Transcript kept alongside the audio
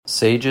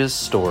Sage's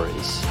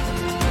Stories.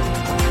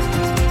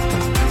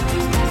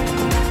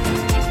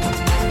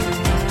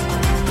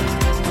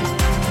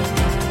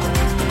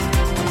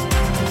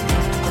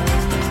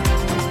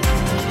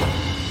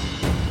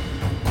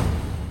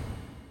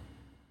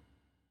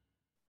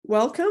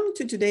 Welcome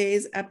to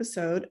today's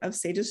episode of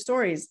Sage's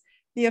Stories,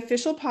 the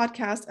official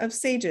podcast of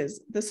SAGES,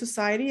 the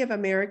Society of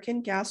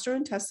American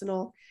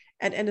Gastrointestinal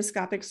and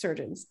Endoscopic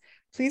Surgeons.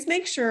 Please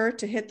make sure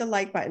to hit the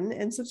like button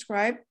and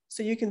subscribe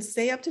so you can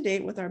stay up to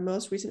date with our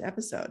most recent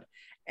episode,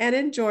 and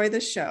enjoy the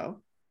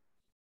show.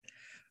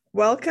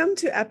 Welcome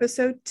to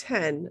episode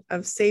 10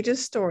 of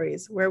SAGES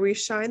Stories, where we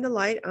shine the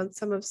light on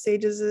some of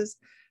SAGES'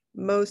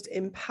 most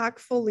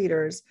impactful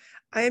leaders.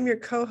 I am your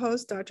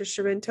co-host, Dr.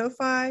 Shirin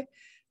Tofi,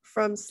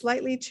 from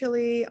slightly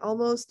chilly,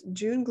 almost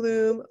June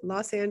gloom,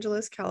 Los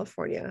Angeles,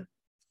 California.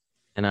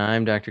 And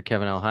I'm Dr.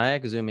 Kevin L.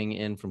 Hayek, zooming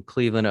in from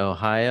Cleveland,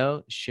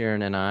 Ohio.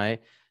 Sharon and I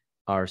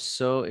are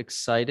so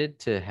excited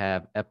to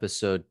have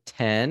episode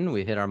 10.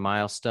 We hit our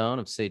milestone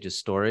of Sage's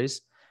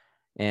Stories.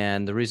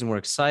 And the reason we're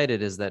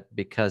excited is that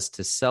because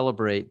to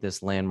celebrate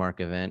this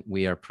landmark event,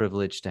 we are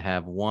privileged to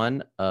have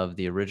one of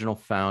the original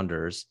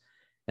founders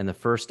and the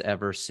first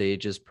ever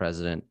Sage's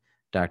president,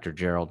 Dr.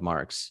 Gerald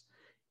Marks.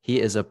 He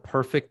is a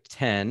perfect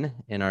 10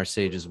 in our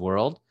SAGES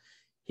world.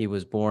 He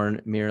was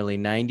born merely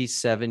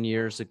 97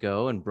 years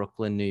ago in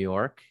Brooklyn, New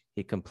York.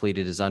 He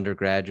completed his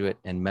undergraduate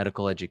and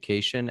medical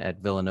education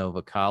at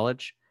Villanova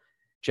College,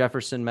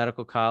 Jefferson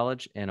Medical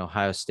College, and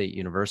Ohio State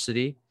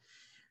University.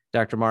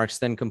 Dr. Marks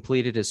then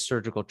completed his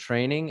surgical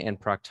training and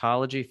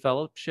proctology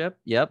fellowship.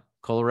 Yep,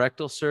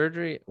 colorectal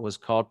surgery was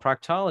called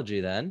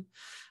proctology then,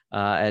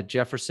 at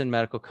Jefferson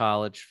Medical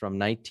College from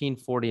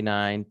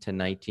 1949 to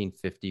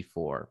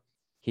 1954.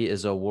 He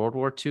is a World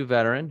War II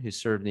veteran who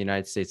served in the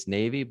United States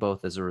Navy,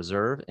 both as a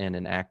reserve and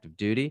in active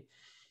duty.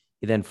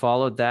 He then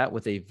followed that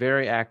with a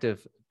very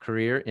active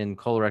career in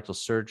colorectal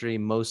surgery,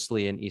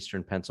 mostly in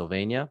Eastern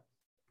Pennsylvania.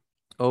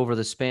 Over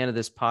the span of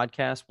this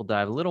podcast, we'll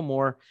dive a little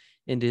more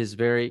into his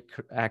very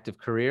active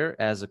career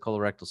as a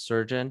colorectal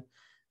surgeon,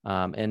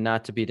 and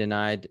not to be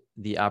denied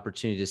the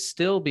opportunity to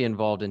still be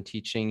involved in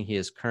teaching. He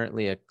is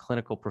currently a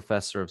clinical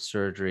professor of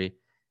surgery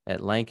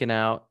at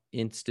Lankenau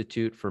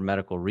Institute for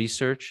Medical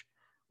Research.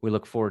 We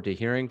look forward to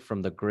hearing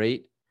from the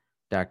great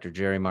Dr.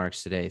 Jerry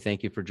Marks today.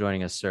 Thank you for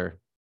joining us, sir.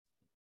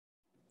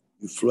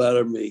 You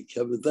flatter me,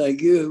 Kevin.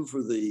 Thank you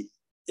for the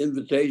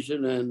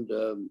invitation and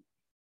the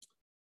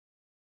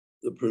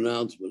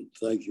pronouncement.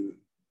 Thank you.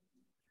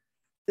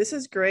 This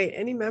is great.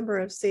 Any member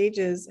of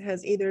SAGES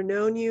has either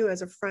known you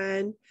as a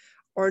friend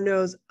or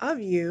knows of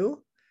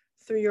you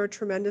through your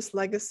tremendous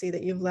legacy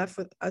that you've left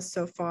with us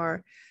so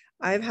far.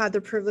 I've had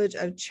the privilege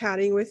of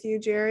chatting with you,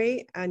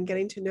 Jerry, and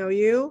getting to know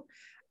you.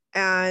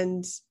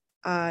 And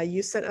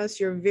you sent us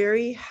your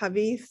very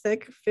heavy,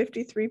 thick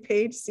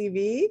 53-page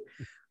CV,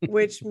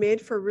 which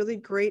made for really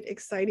great,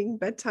 exciting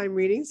bedtime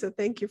reading. So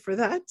thank you for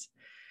that.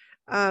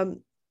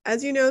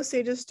 As you know,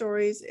 SAGES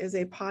Stories is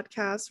a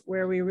podcast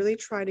where we really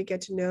try to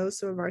get to know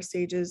some of our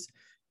SAGES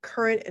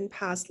current and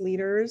past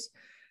leaders.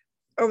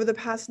 Over the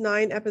past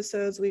 9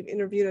 episodes, we've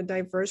interviewed a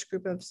diverse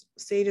group of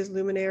SAGES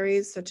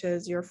luminaries, such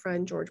as your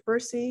friend George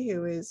Bursey,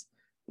 who is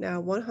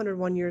now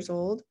 101 years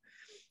old.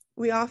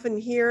 We often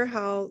hear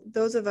how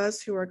those of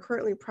us who are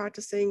currently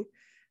practicing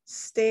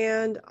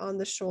stand on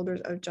the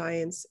shoulders of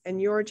giants, and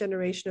your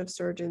generation of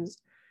surgeons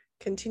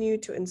continue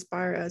to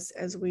inspire us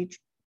as we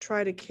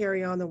try to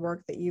carry on the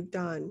work that you've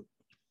done.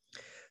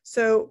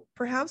 So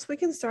perhaps we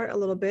can start a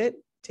little bit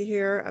to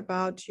hear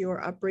about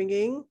your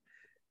upbringing.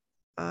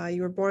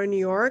 You were born in New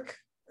York.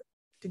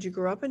 Did you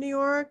grow up in New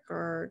York,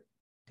 or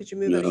did you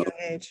move at a young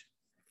age?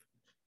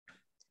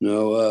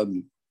 No,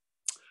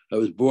 I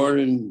was born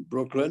in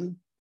Brooklyn.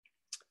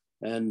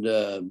 And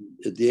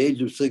at the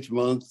age of 6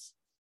 months,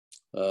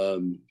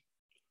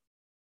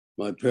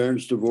 my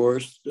parents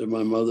divorced and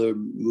my mother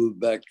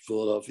moved back to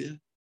Philadelphia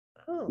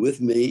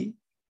with me.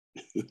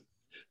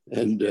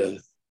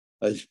 And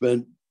I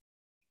spent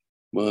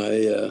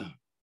my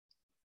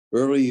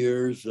early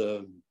years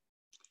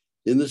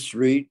in the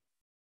street,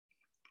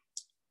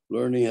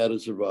 learning how to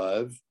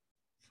survive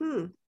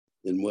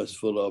in West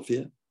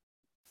Philadelphia.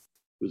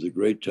 It was a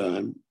great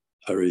time.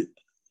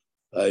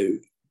 I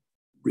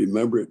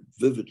remember it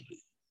vividly.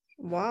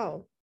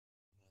 Wow.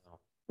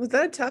 Was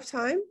that a tough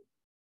time?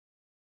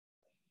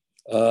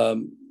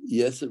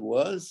 Yes, it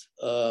was.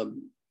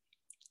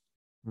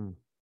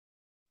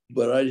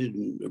 But I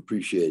didn't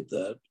appreciate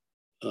that.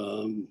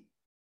 I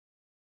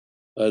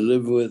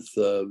lived with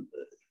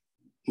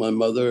my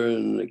mother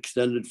and an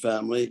extended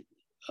family.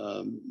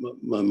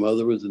 My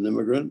mother was an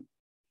immigrant,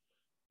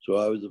 so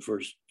I was the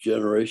first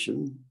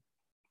generation.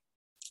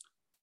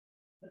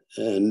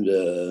 And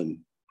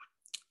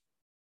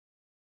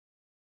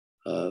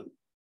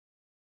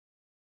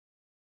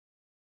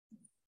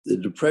the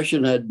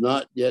Depression had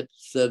not yet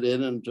set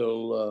in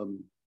until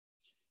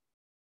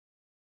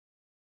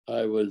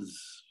I was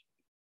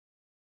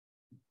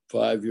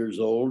 5 years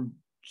old.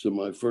 So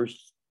my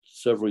first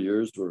several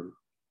years were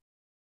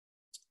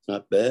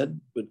not bad,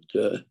 but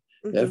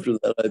after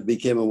that, I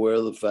became aware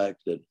of the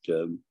fact that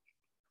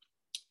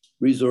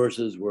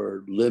resources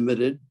were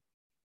limited,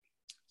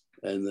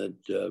 and that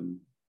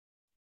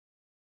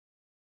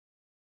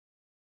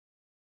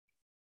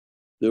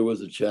there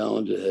was a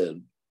challenge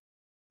ahead.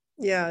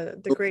 Yeah,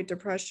 the Great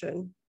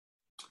Depression.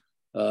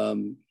 But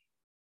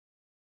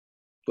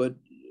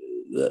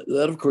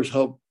that, of course,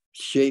 helped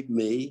shape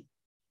me,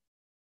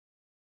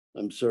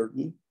 I'm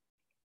certain.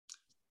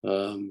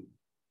 I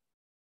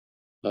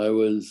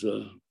was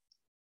a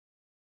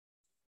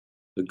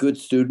good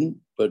student,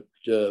 but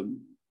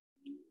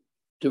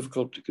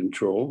difficult to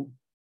control,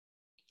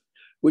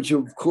 which,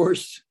 of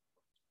course,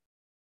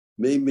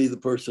 made me the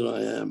person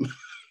I am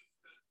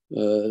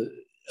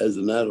as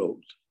an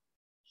adult.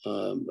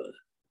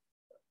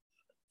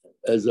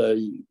 As I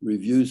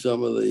review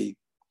some of the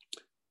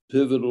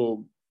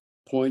pivotal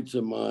points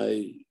in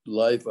my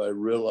life, I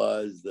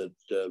realized that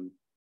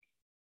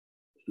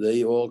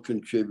they all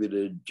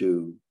contributed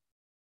to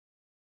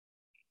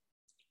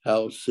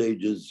how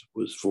SAGES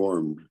was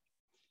formed,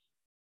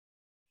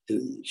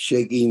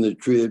 shaking the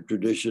tree of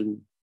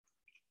tradition,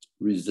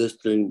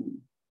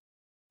 resisting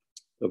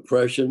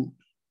oppression,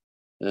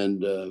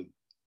 and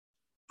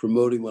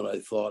promoting what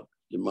I thought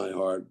in my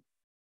heart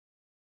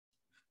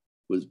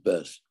was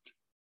best.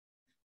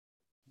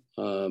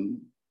 I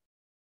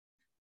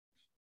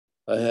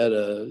had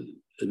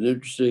an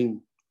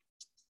interesting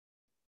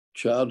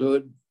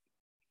childhood,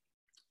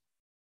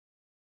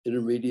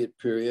 intermediate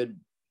period,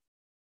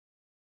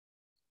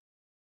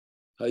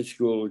 high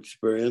school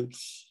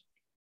experience.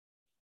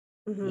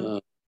 Mm-hmm.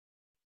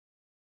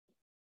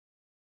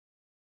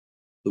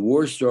 The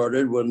war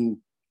started when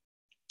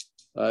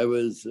I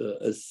was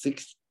a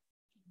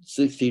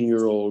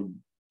 16-year-old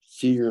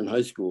senior in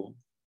high school.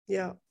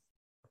 Yeah.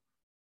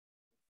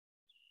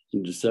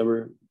 In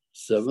December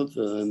 7th.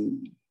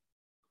 And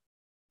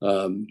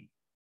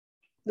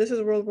this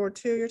is World War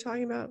II you're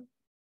talking about?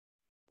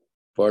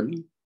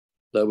 Pardon?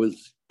 That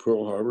was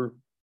Pearl Harbor.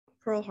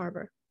 Pearl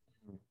Harbor.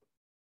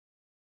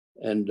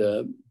 And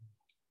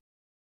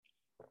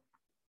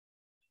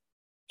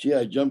gee,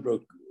 I jumped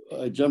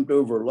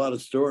over a lot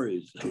of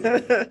stories.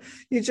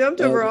 You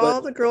jumped over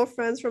all the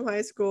girlfriends from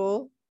high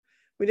school.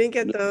 We didn't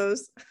get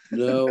those.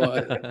 No,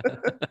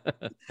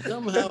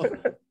 somehow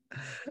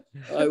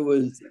I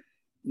was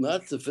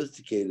not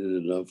sophisticated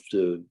enough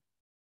to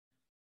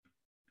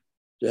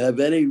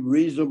have any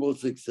reasonable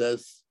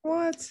success.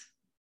 What?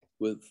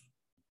 With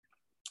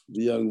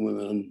the young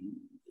women.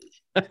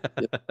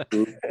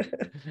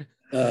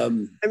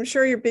 I'm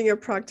sure you're being a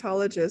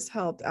proctologist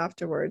helped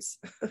afterwards.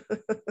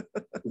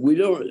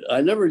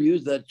 I never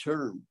used that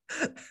term.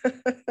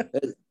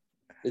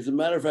 As a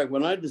matter of fact,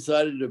 when I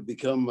decided to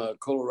become a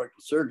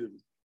colorectal surgeon,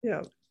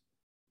 yeah,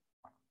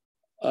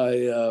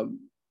 I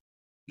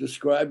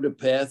described a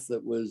path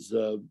that was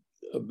a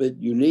bit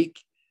unique.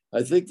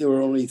 I think there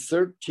were only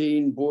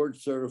 13 board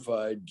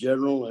certified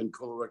general and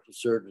colorectal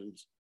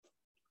surgeons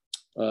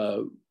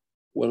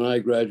when I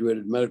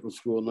graduated medical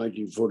school in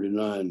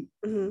 1949.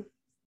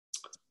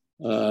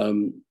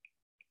 Mm-hmm.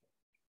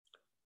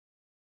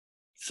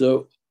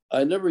 So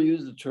I never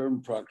used the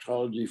term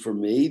proctology for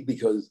me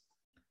because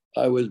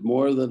I was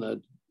more than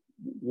a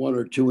 1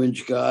 or 2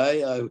 inch guy.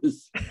 I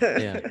was,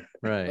 yeah,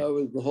 right. I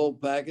was the whole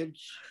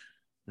package.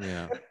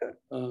 Yeah.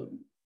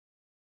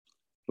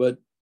 But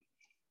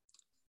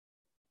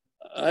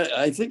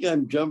I think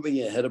I'm jumping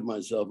ahead of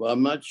myself.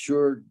 I'm not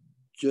sure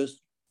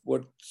just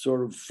what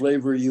sort of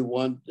flavor you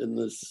want in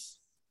this.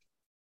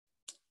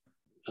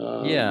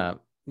 Yeah.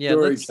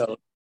 Storytelling.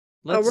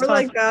 We're talk.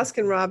 Like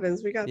Baskin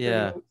Robbins. We got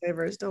 31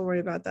 flavors. Don't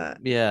worry about that.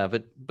 Yeah,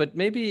 but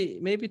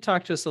maybe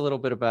talk to us a little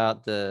bit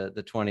about the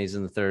 20s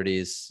and the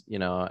 30s. You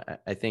know,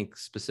 I think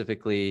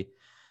specifically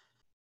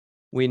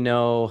we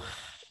know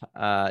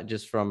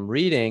just from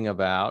reading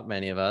about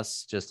many of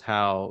us just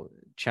how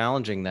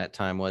challenging that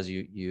time was.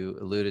 You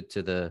alluded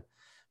to the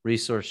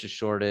resources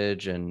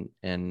shortage, and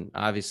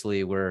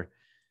obviously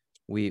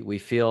we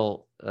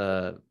feel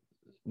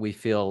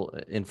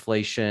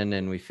inflation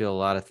and we feel a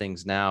lot of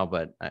things now,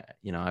 but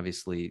you know,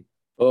 obviously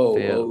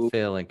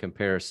fail in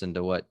comparison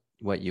to what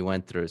you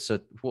went through. So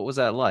what was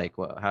that like?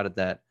 How did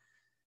that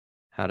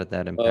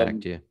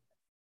impact you?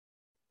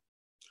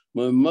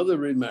 My mother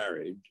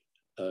remarried.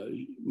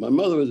 My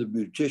mother was a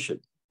beautician,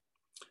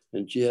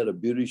 and she had a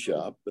beauty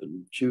shop,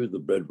 and she was the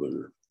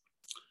breadwinner.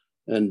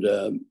 And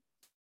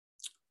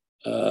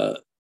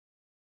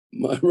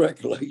my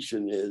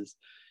recollection is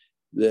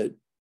that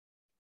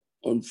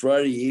on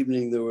Friday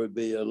evening, there would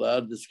be a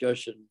loud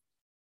discussion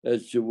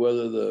as to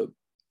whether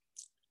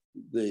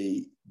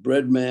the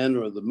bread man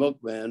or the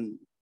milkman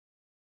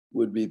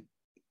would be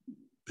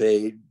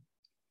paid.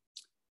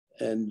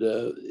 And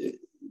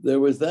there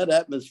was that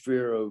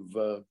atmosphere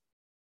of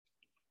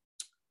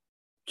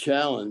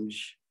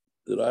challenge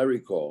that I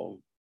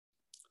recall.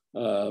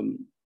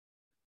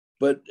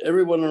 But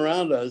everyone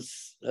around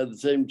us had the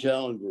same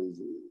challenges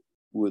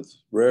with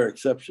rare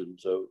exception.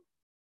 So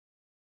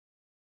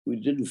we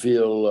didn't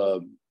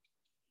feel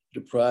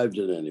deprived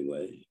in any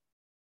way.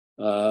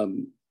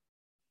 The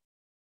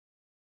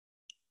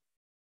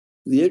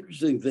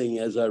interesting thing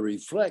as I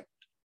reflect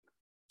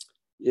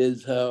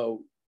is how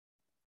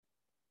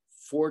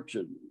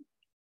fortune,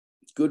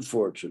 good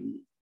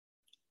fortune,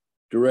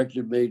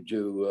 directed me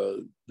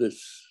to this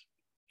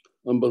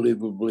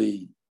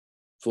unbelievably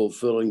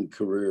fulfilling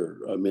career.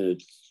 I mean,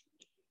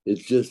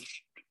 it's just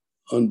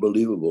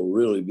unbelievable,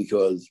 really,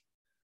 because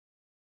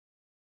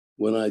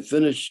when I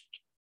finished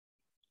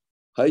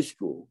high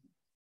school,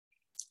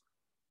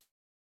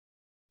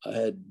 I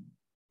had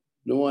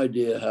no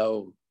idea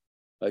how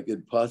I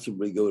could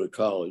possibly go to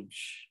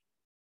college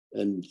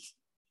and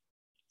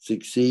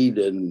succeed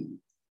in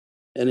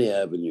any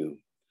avenue.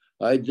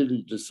 I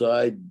didn't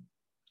decide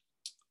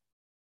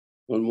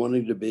on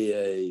wanting to be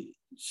a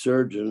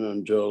surgeon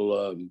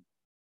until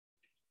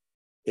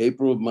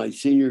April of my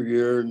senior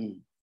year in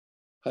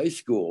high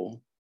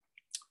school,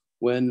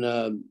 when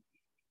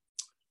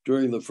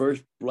during the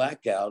first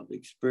blackout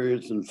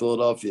experience in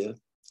Philadelphia,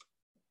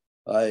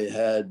 I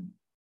had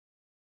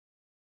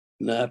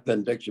an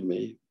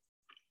appendectomy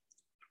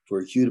for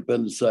acute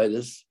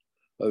appendicitis.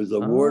 I was a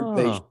ward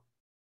patient.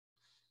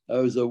 I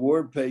was a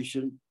ward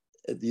patient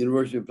at the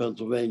University of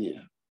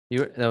Pennsylvania.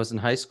 That was in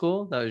high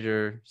school? That was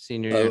your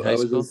senior year in high I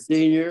was school? a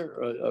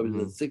senior. I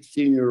was a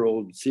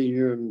 16-year-old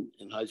senior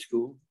in high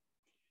school.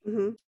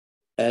 Mm-hmm.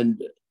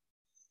 And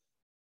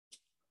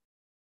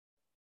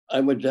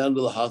I went down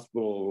to the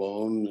hospital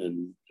alone,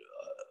 and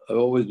I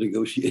always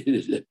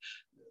negotiated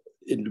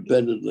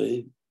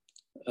independently.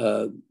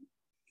 I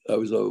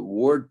was a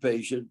ward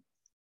patient,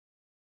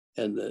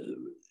 and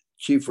the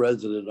chief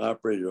resident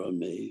operated on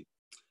me.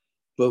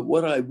 But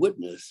what I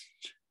witnessed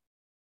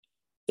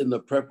in the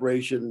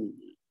preparation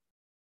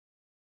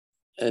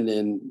and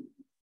in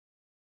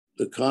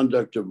the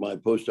conduct of my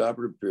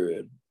postoperative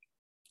period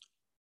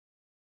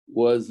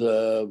was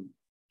a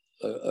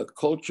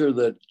culture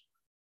that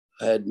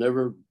I had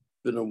never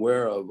been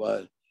aware of.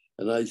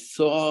 And I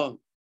saw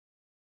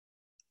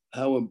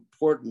how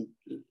important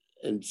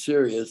and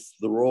serious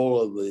the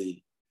role of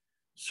the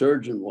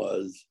surgeon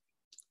was,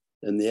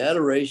 and the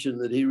adoration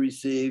that he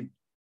received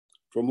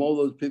from all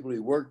those people he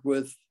worked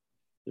with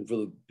and for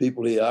the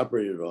people he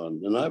operated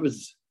on. And I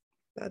was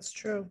That's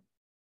true.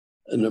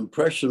 an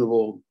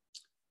impressionable,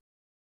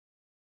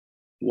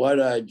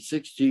 wide-eyed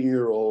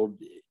 16-year-old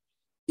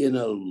in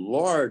a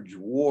large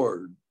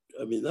ward.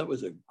 I mean, that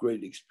was a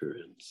great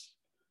experience.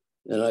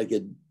 And I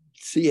could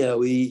see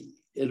how he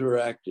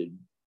interacted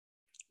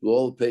with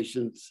all the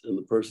patients and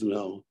the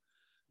personnel.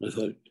 And I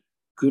thought,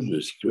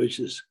 goodness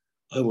gracious,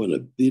 I want to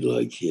be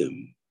like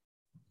him.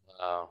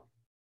 Wow.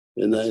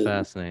 And that's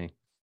fascinating.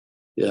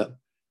 Yeah.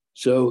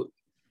 So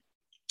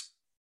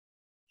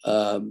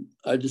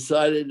I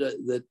decided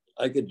that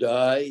I could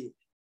die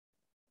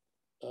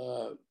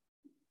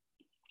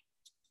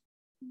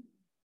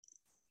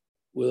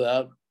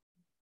without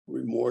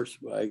remorse.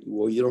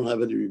 Well, you don't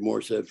have any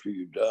remorse after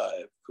you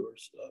die, of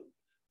course.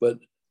 But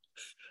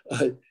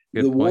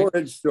the war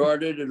had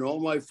started, and all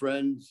my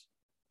friends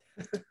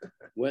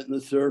went in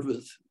the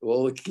service.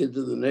 All the kids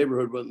in the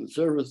neighborhood went in the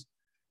service.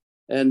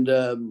 And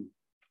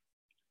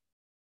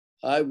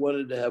I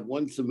wanted to have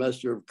one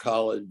semester of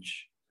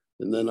college,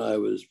 and then I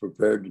was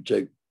prepared to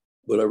take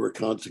whatever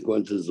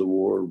consequences the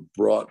war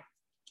brought.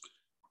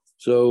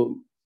 So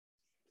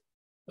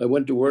I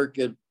went to work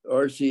at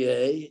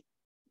RCA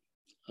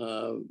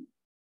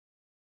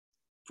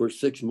for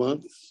 6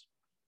 months,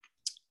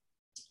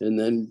 and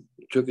then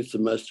took a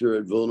semester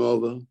at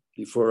Villanova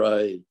before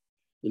I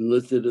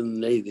enlisted in the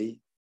Navy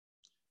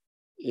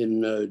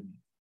in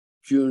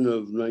June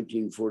of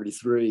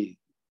 1943,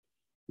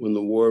 when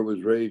the war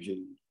was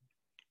raging.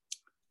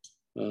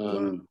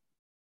 Wow.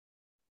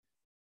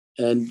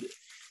 And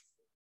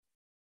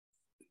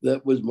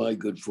that was my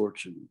good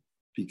fortune,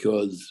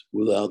 because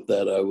without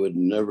that, I would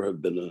never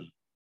have been a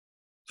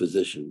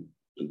physician.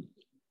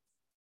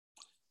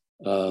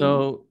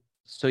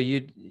 So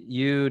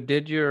you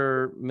did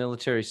your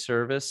military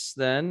service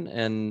then,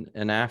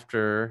 and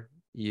after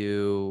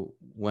you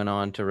went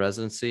on to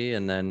residency,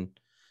 and then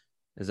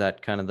is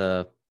that kind of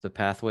the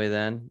pathway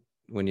then?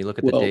 When you look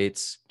at the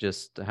dates,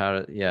 just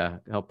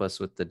help us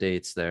with the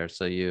dates there.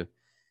 So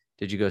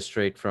did you go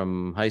straight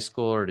from high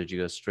school, or did you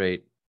go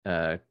straight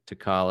to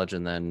college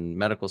and then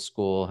medical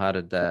school? How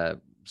did that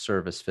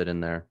service fit in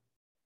there?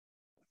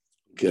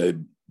 Okay,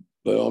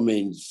 by all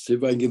means, see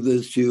if I can give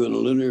this to you in a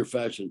linear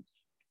fashion.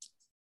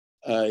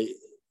 I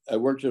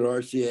worked at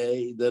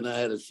RCA, then I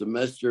had a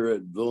semester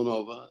at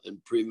Villanova in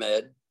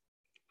pre-med.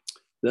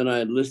 Then I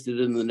enlisted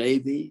in the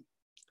Navy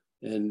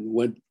and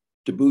went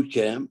to boot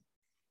camp,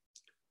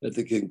 at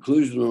the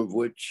conclusion of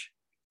which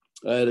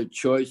I had a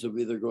choice of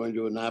either going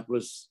to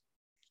Annapolis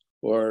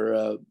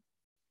or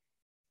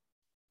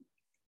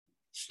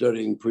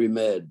studying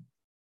pre-med.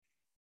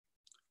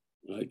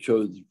 I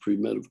chose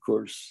pre-med, of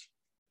course.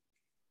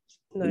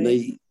 Nice.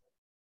 And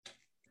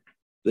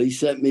they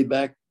sent me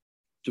back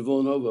to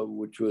Villanova,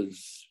 which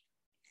was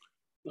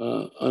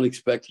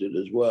unexpected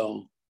as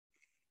well.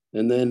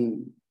 And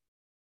then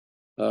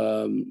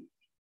in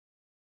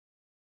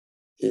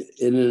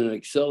an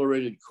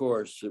accelerated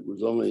course, it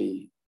was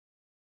only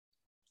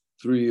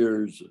 3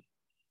 years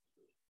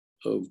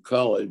of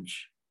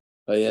college,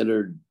 I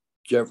entered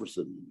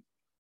Jefferson.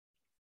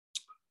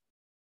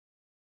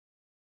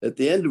 At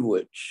the end of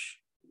which,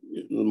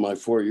 in my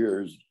 4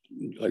 years,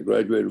 I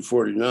graduated in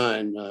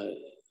 49. I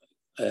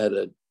had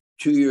a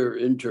 2-year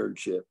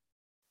internship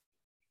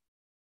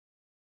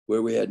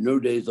where we had no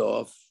days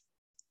off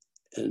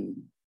and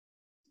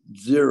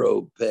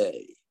zero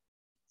pay.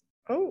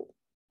 Oh,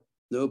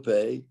 No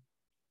pay.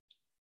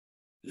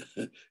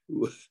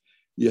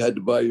 You had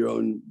to buy your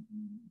own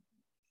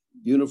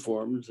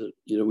uniforms.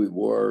 You know, we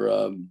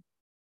wore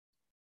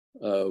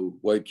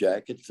white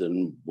jackets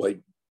and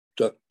white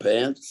duck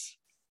pants.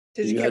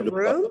 did you get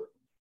room?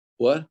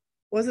 What?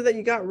 Was it that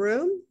you got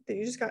room? That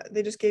you just got?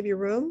 They just gave you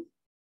room?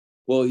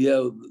 Well,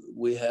 yeah,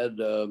 we had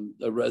a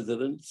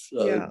residence.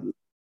 Yeah.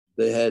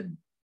 They had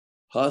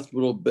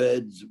hospital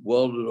beds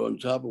welded on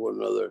top of one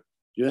another.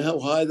 Do you know how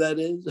high that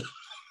is?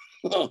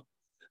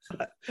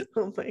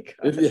 Oh my God.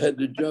 If you had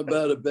to jump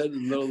out of bed in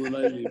the middle of the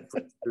night, you'd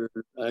break your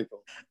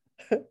ankle.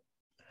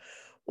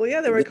 Well,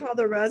 yeah, they were called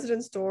the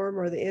residence dorm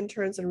or the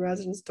interns in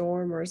residence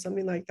dorm or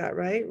something like that,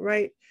 right?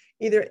 Right.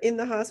 Either in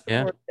the hospital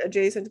Yeah. or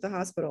adjacent to the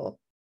hospital.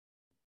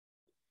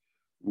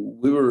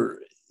 We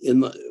were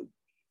in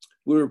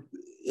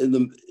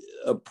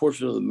a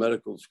portion of the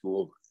medical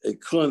school, a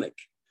clinic.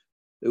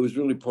 It was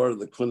really part of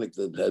the clinic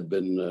that had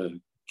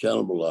been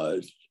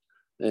cannibalized.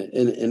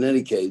 In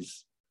any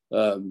case,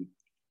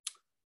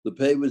 the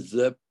pay was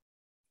zip.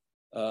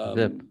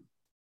 Zip.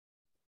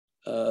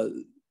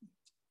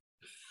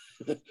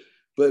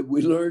 But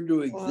we learned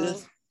to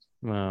exist,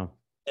 Wow.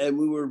 and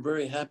we were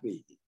very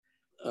happy.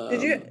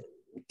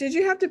 Did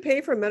you have to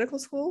pay for medical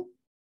school?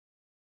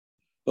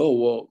 Oh,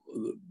 well,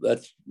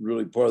 that's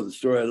really part of the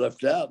story I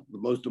left out. The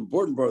most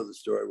important part of the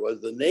story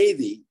was the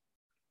Navy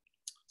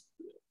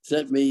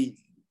sent me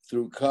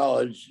through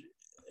college,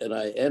 and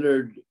I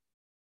entered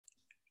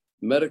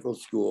medical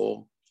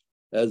school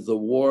as the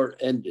war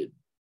ended.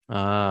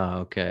 Ah,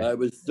 okay. I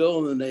was still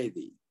in the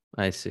Navy,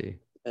 I see.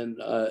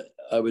 and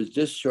I was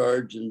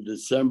discharged in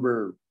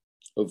December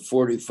of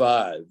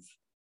 45,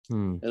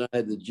 and I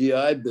had the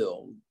GI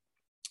Bill,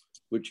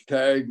 which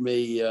carried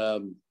me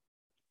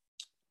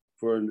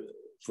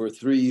for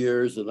 3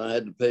 years, and I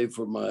had to pay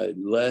for my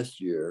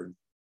last year.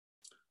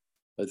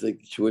 I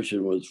think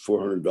tuition was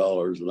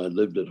 $400, and I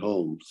lived at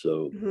home,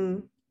 so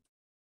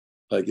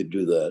I could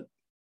do that.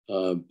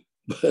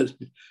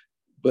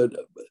 But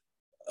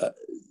a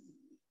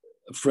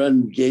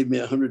friend gave me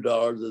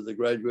 $100 as a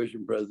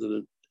graduation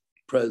present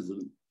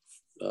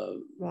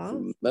Wow.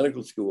 from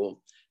medical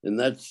school, and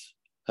that's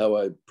how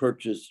I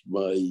purchased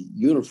my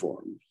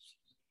uniforms.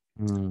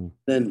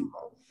 Then,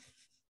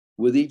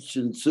 with each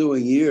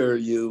ensuing year,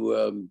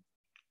 you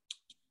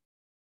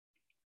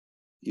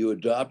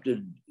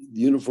adopted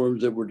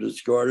uniforms that were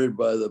discarded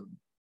by the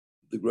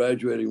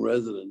graduating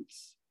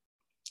residents,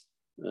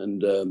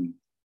 and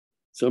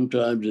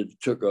sometimes it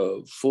took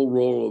a full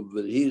roll of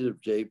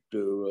adhesive tape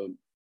to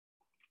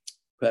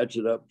patch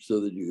it up so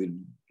that you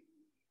could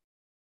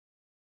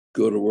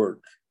go to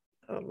work.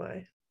 Oh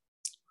my.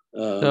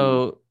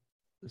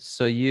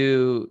 So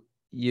you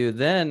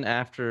then,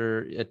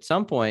 after at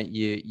some point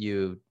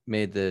you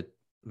made the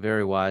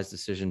very wise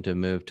decision to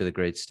move to the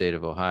great state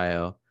of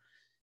Ohio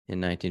in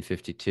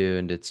 1952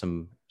 and did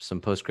some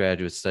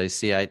postgraduate studies.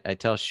 See, I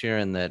tell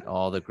Sharon that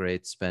all the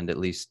greats spend at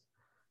least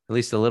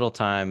a little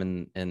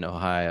time in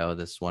Ohio,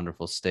 this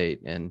wonderful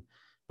state,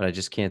 but I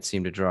just can't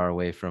seem to draw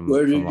away from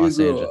Where did Los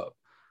you grow Angeles. up?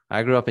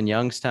 I grew up in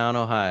Youngstown,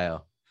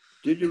 Ohio.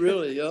 Did you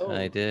really? Oh,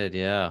 I did,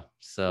 yeah.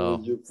 So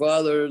was your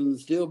father in the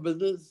steel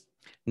business?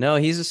 no,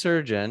 he's a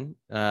surgeon.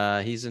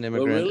 He's an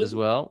immigrant really? as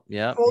well.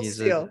 Yeah, Cold he's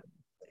steel.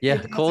 yeah, He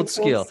deals in cold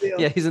steel. steel.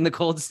 Yeah, he's in the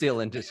cold steel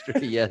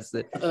industry. Yes,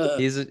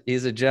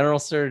 he's a general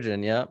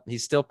surgeon. Yeah,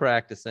 he's still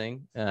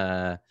practicing.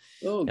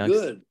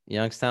 Good.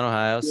 Youngstown,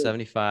 Ohio, Good.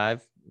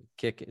 75.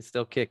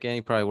 Still kicking.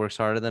 He probably works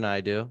harder than I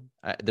do.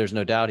 There's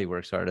no doubt he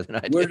works harder than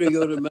I do. Where did he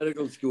go to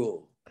medical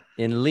school?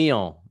 In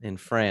Lyon, in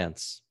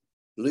France.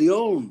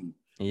 Lyon.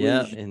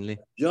 Yeah, with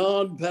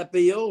Jean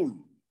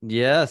Papillon.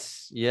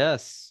 Yes.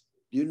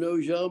 Do you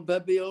know Jean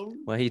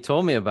Papillon? Well, he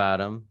told me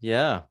about him.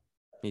 Yeah,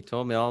 he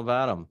told me all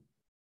about him.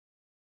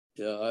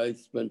 Yeah, I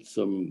spent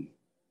some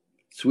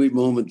sweet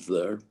moments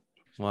there.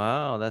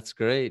 Wow, that's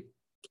great.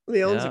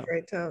 Lyon's a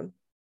great town.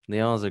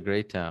 Lyon's a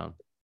great town.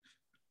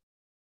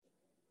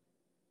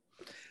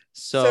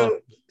 So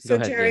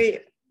ahead, Terry,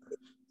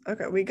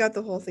 okay, we got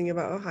the whole thing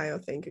about Ohio.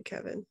 Thank you,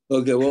 Kevin.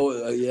 Okay,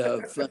 well, yeah,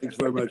 thanks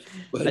very much.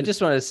 But I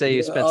just wanted to say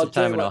you spent some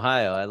time in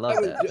Ohio. I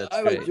love that. That's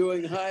I great. was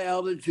doing high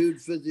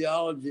altitude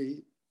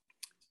physiology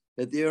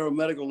at the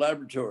Aeromedical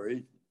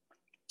Laboratory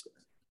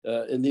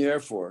in the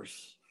Air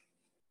Force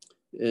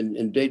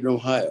in Dayton,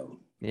 Ohio.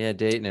 Yeah,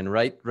 Dayton and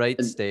Wright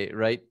State,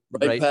 Wright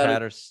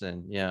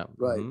Patterson. Yeah.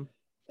 Right. Mm-hmm.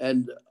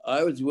 And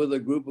I was with a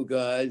group of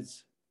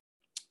guys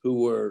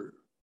who were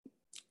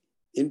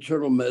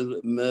internal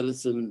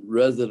medicine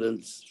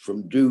residents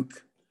from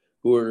Duke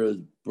who were as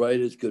bright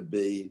as could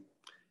be.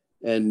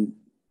 And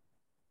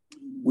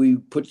we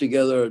put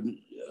together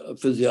a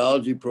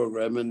physiology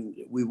program, and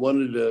we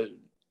wanted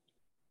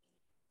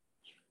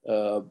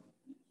to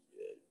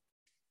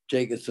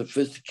take a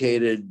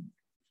sophisticated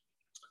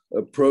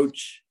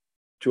approach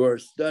to our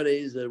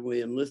studies, and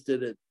we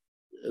enlisted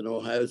in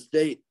Ohio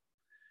State.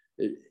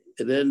 It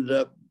ended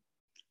up,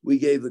 we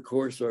gave the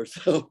course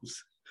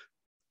ourselves.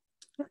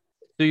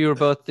 So you were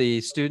both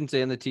the students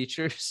and the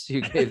teachers.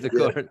 You gave the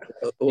Yeah. course.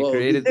 Well, You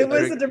created It the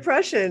was the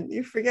Depression.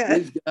 You forget.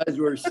 these guys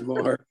were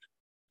smart.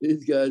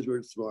 These guys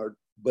were smart.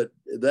 But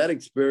that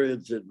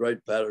experience at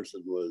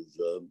Wright-Patterson was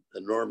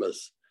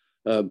enormous.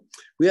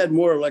 We had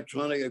more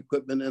electronic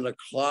equipment in a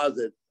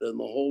closet than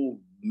the whole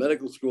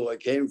medical school I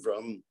came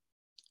from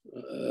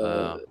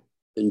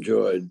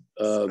enjoyed.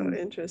 So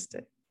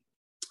interesting.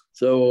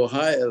 So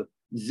Ohio,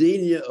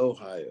 Xenia,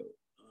 Ohio.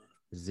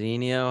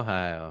 Xenia,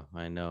 Ohio.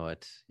 I know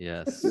it.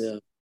 Yes. Yeah.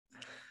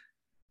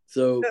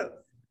 So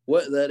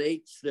what that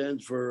H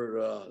stands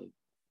for?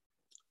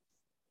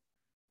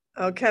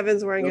 Oh,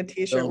 Kevin's wearing a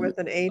T-shirt with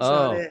an H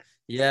on it.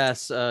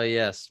 Yes. Oh,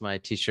 yes. My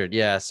T-shirt.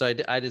 Yeah. So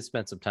I did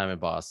spend some time in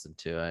Boston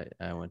too.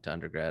 I went to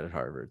undergrad at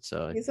Harvard.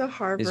 So He's a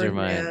Harvard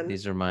man. man.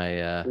 These are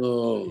my. You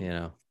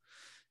know.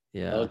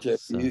 Yeah. I'll tell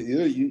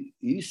you,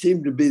 you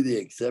seem to be the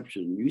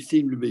exception. You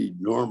seem to be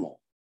normal.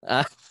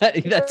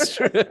 That's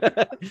true.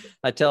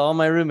 I tell all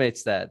my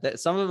roommates that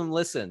some of them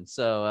listen,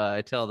 so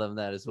I tell them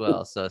that as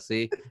well. So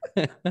see.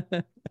 Hey,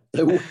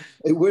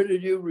 where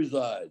did you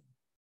reside?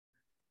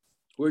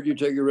 Where did you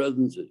take your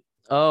residency?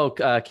 Oh,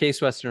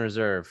 Case Western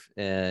Reserve,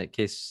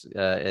 Case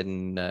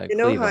in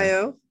Cleveland.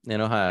 Ohio. In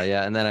Ohio,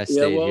 yeah, and then I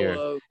stayed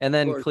here, and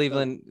then course,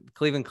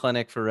 Cleveland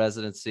Clinic for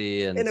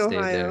residency, and in stayed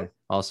Ohio. there,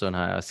 also in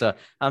Ohio. So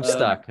I'm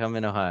stuck. I'm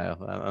in Ohio.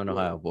 I'm an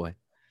Ohio boy.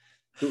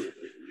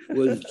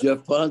 Was Jeff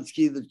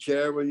Ponsky the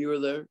chair when you were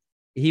there?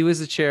 He was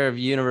the chair of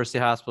University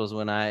Hospitals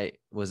when I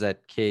was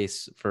at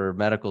Case for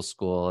medical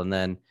school, and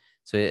then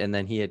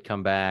he had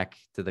come back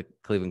to the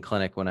Cleveland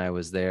Clinic when I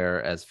was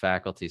there as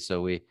faculty.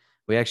 So we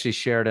actually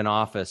shared an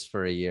office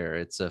for a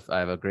year. I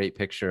have a great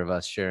picture of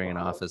us sharing an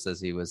office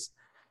as he was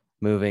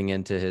moving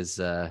into his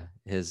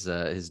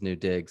new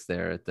digs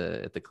there at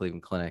the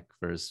Cleveland Clinic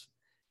for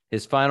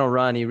his final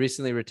run. He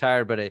recently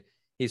retired, but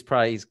he's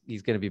going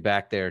to be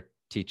back there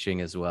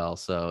teaching as well.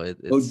 So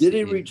did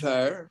he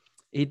retire?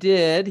 He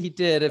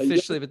did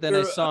officially, but then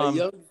I saw him. A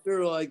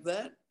youngster like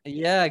that?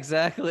 Yeah,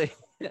 exactly.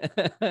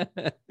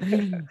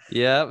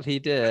 Yep, he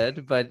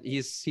did, but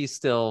he's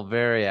still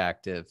very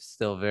active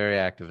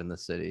in the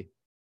city.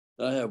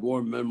 I have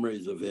warm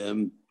memories of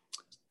him.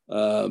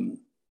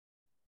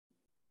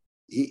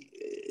 He,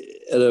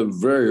 at a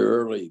very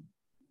early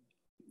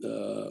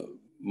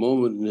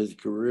moment in his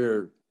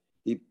career,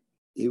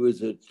 he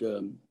was at.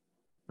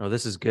 Oh,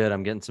 this is good.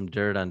 I'm getting some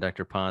dirt on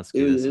Dr. Ponsky.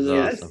 This is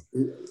awesome.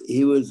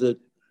 He was at,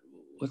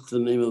 what's the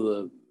name of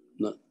the?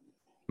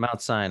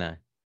 Mount Sinai.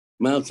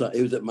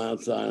 He was at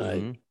Mount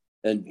Sinai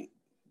and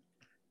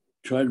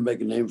trying to make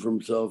a name for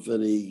himself,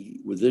 and he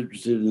was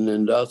interested in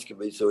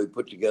endoscopy, so he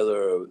put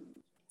together a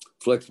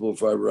flexible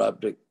fiber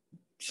optic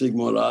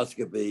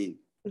sigmoidoscopy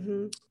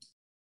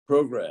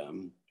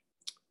program,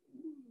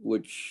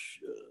 which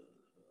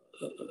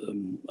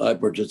I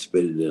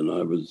participated in.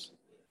 I was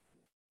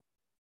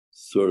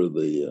sort of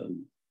the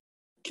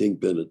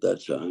kingpin at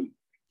that time.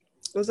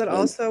 Was it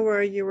also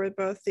where you were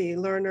both the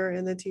learner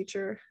and the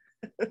teacher?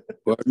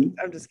 Pardon?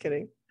 I'm just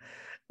kidding.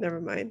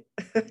 Never mind.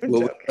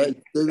 Well, say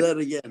that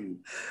again.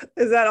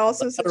 Is that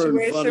also a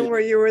situation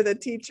where you were the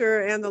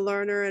teacher and the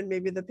learner and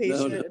maybe the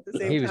patient at the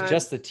same time? He was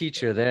just the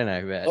teacher then,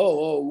 I bet.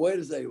 Oh, wait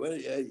a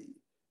second.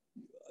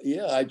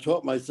 Yeah, I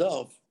taught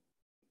myself.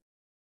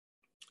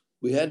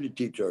 We had to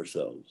teach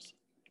ourselves.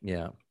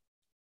 Yeah.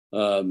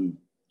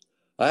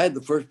 I had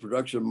the first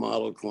production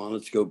model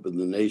colonoscope in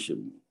the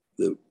nation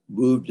that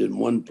moved in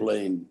one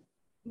plane.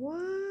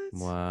 What?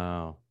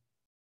 Wow.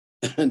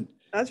 And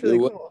that's really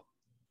cool.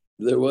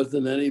 There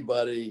wasn't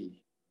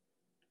anybody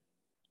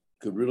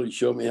could really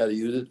show me how to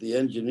use it. The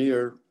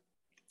engineer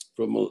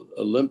from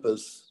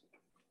Olympus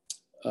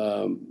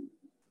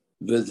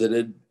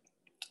visited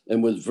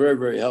and was very,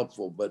 very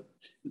helpful, but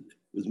it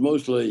was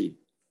mostly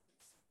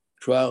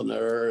trial and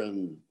error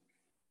and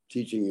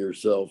teaching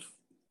yourself.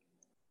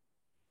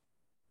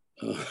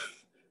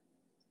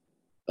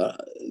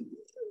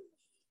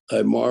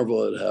 I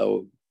marvel at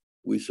how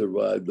we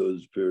survived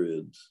those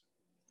periods.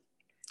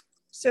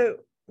 So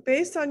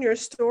based on your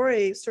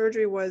story,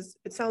 surgery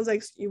it sounds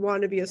like you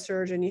want to be a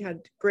surgeon. You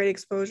had great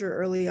exposure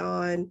early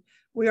on.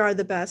 We are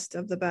the best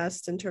of the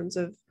best in terms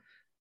of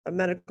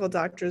medical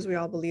doctors. We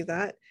all believe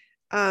that.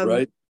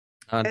 Right.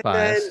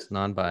 Non-biased.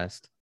 Not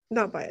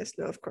biased.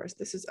 No, of course.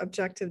 This is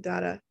objective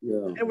data.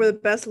 Yeah. And we're the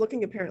best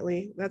looking,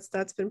 apparently.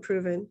 That's been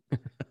proven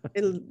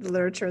in the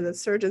literature that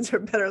surgeons are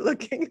better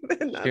looking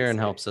than Sharon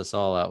helps us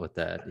all out with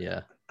that.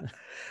 Yeah.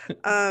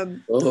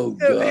 God. So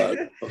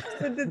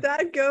did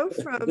that go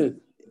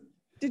from,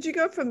 did you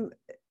go from,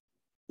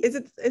 is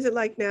it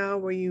like now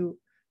where you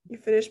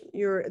finish,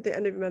 you're at the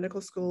end of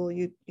medical school,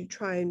 you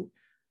try and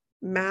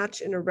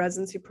match in a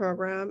residency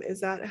program?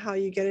 Is that how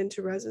you got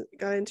into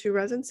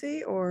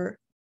residency, or?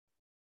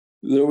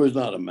 There was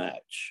not a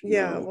match.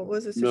 Yeah. No. What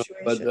was the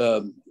situation?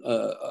 No,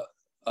 but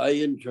I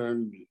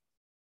interned,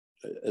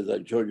 as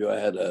I told you, I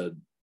had a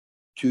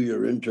 2-year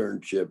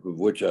internship of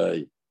which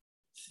I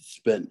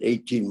spent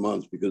 18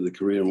 months because the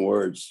Korean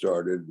War had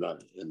started,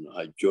 and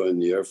I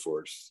joined the Air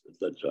Force at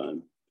that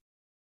time.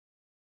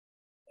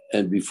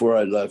 And before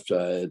I left,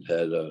 I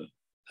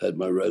had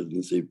my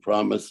residency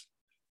promised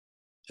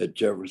at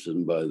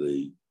Jefferson by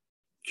the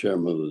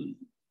chairman of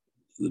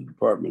the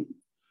department,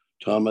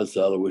 Thomas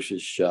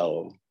Aloysius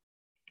Shallow.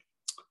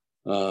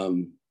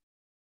 So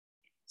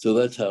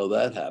that's how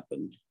that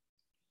happened.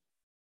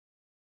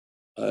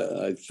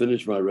 I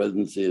finished my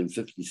residency in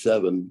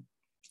 57.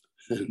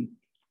 And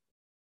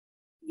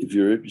if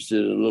you're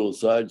interested in a little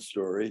side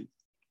story.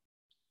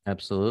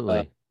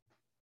 Absolutely.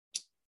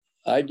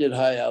 I did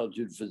high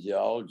altitude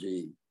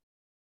physiology.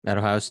 At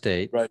Ohio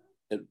State. Right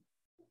at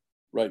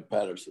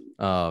Wright-Patterson.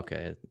 Oh,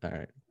 okay. All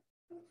right.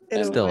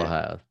 In Still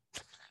Ohio.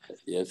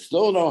 Yeah,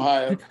 still in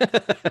Ohio.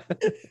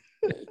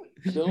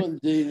 Still in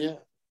Xenia.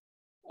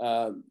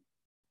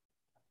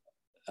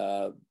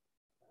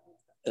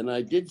 And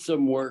I did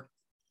some work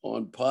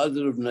on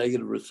positive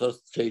negative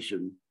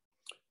resuscitation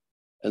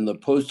and the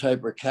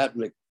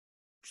post-hypercapnic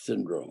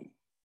syndrome,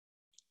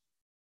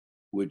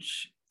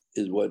 which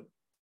is what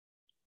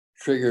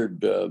triggered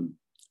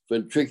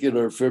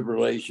ventricular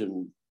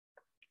fibrillation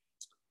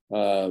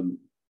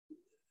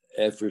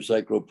after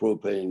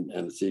cyclopropane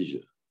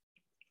anesthesia.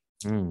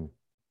 Mm.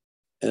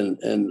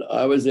 And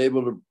I was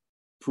able to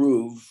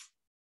prove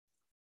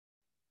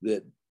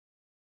that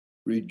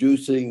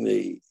reducing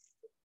the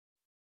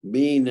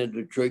mean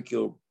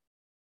endotracheal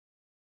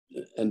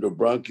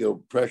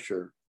endobronchial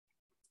pressure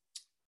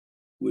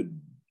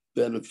would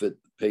benefit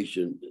the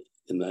patient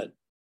in that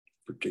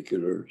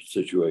particular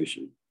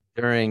situation.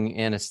 During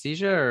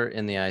anesthesia or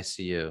in the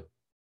ICU?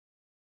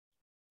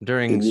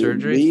 During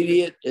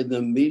surgery? In the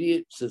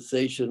immediate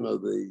cessation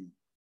of the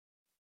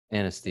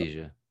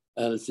Anesthesia.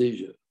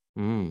 Anesthesia.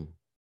 Mm.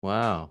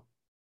 Wow.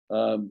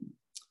 But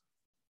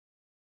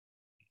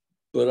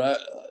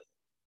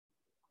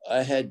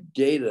I had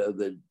data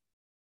that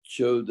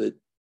showed that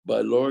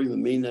by lowering the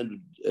mean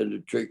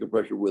endotracheal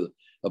pressure with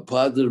a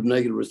positive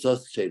negative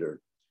resuscitator,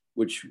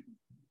 which,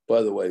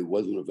 by the way,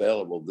 wasn't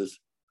available.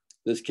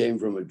 This came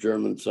from a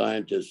German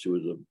scientist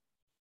who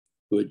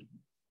had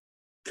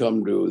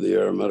come to the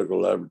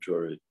aeromedical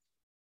laboratory,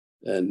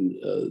 and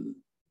the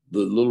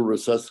little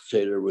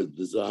resuscitator was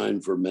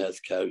designed for mass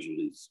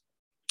casualties,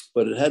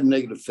 but it had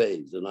negative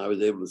phase, and I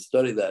was able to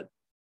study that.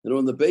 And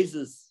on the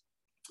basis,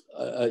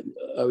 I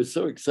was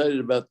so excited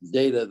about the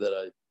data that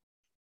I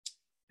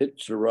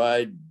hitched a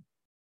ride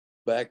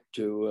back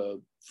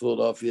to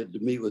Philadelphia to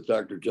meet with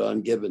Dr.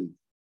 John Gibbon,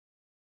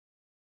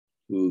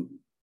 who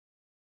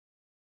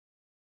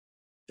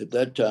at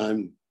that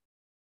time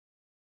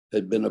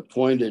had been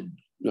appointed.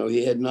 No,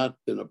 he had not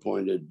been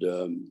appointed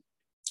the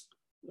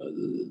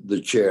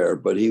chair,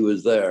 but he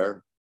was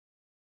there.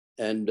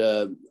 And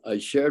I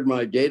shared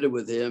my data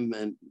with him,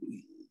 and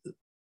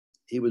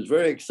he was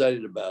very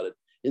excited about it.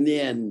 In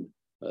the end,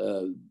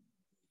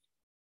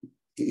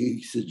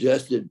 he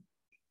suggested,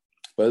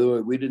 by the way,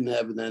 we didn't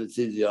have an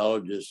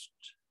anesthesiologist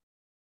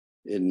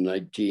in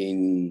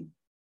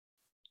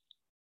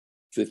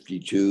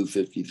 1952,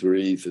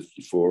 53,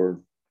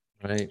 54.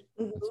 Right.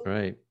 That's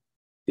right.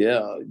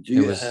 Yeah.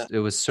 It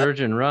was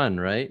surgeon run,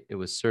 right? It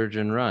was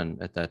surgeon run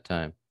at that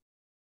time.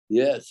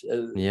 Yes.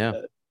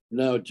 Yeah.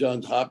 Now,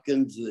 Johns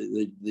Hopkins,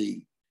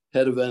 the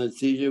head of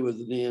anesthesia, was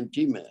an ENT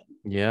man.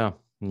 Yeah.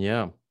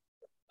 Yeah.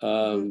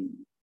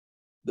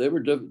 They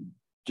were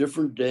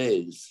different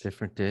days.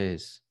 Different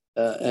days.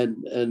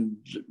 And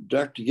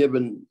Dr.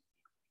 Gibbon,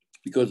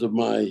 because of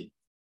my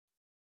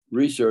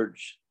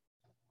research,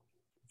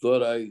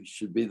 thought I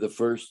should be the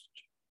first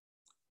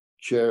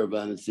chair of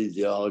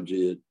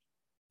anesthesiology at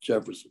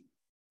Jefferson.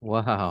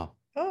 Wow.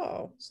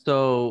 Oh.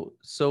 So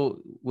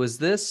was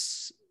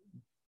this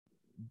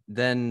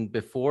then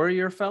before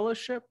your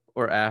fellowship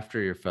or after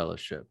your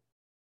fellowship?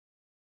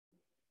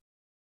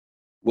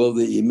 Well,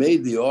 he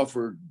made the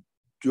offer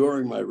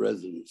during my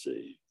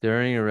residency.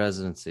 During your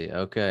residency,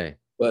 okay.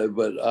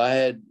 But I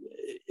had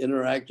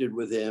interacted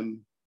with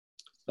him.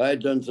 I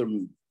had done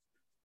some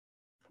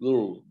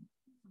little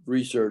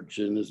research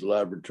in his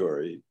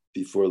laboratory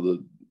before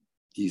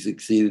he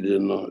succeeded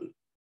in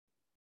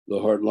the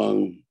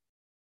heart-lung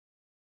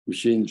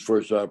machine's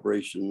first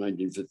operation in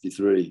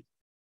 1953.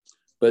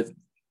 But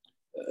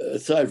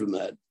aside from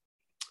that,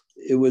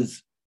 it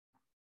was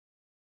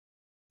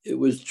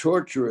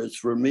torturous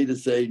for me to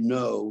say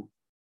no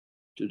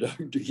to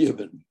Dr.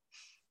 Gibbon.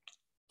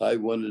 I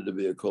wanted to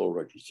be a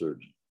colorectal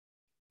surgeon.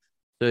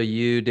 So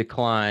you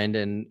declined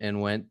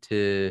and went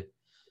to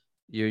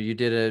you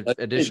did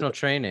additional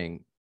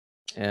training,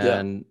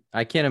 and yeah.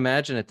 I can't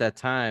imagine at that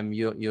time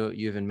you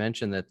even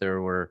mentioned that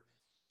there were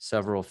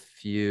several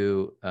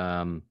few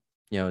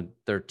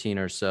 13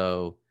 or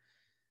so.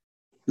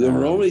 There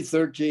were only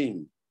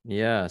 13.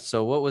 Yeah.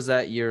 So what was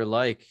that year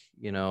like?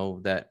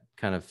 That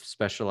kind of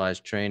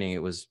specialized training.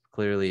 It was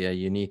clearly a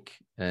unique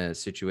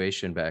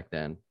situation back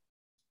then.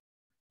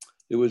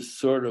 It was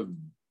sort of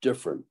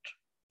different.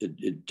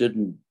 It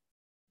didn't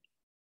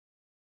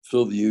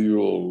fill the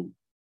usual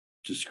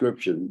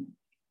description.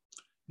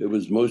 It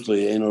was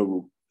mostly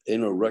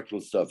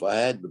anorectal stuff. I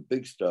had the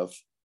big stuff.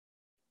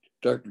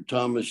 Dr.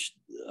 Thomas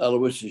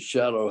Aloysius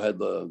Shadow had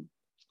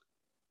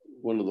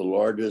one of the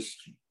largest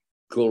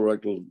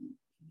colorectal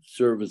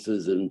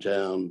services in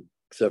town,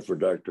 except for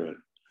Dr.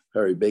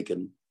 Harry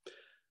Bacon.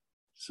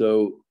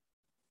 So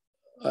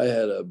I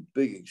had a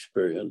big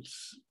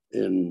experience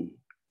in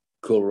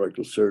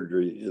colorectal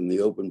surgery in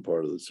the open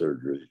part of the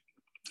surgery.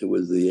 It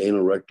was the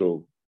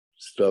anorectal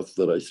stuff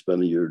that I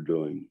spent a year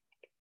doing.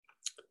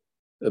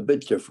 A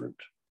bit different,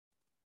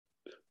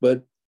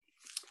 but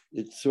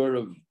it sort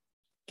of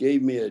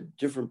gave me a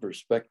different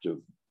perspective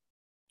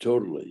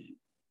totally.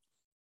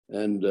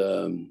 And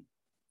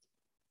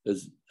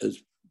as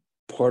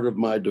part of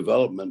my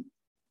development,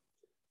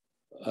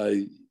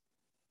 as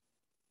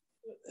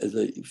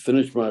I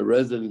finished my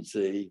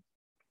residency,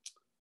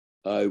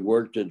 I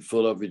worked at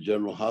Philadelphia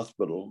General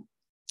Hospital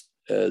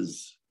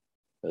as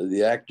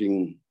the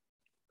acting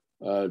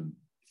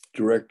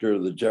director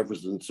of the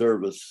Jefferson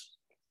Service.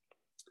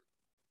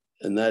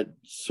 And that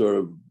sort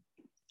of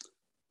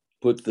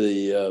put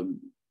the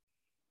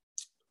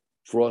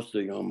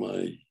frosting on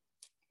my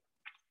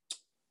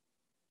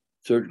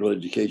surgical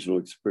educational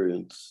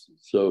experience.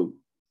 So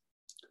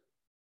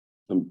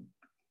I'm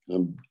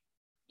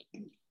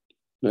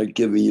not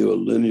giving you a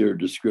linear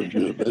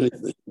description of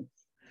anything.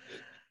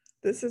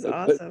 This is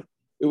awesome.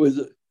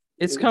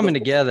 It's coming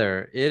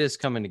together. It is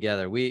coming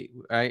together.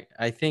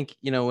 I think,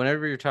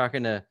 whenever you're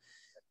talking to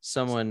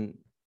someone,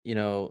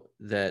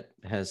 that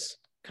has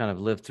kind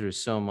of lived through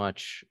so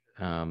much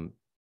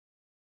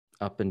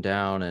up and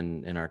down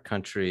in our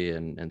country,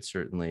 and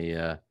certainly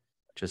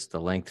just the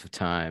length of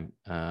time.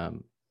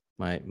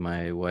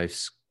 My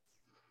wife's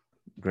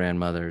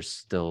grandmother's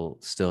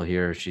still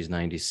here. She's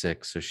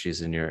 96, so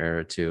she's in your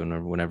era too.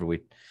 And whenever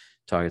we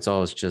talk, it's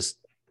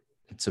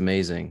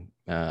amazing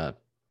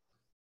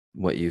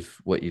what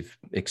you've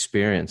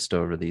experienced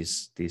over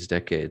these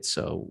decades.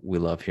 So we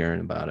love hearing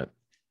about it.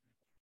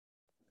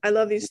 I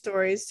love these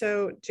stories.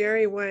 So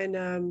Jerry,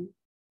 when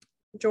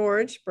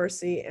George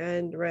Bursey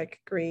and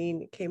Rick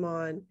Green came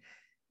on,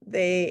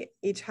 they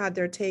each had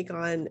their take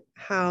on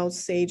how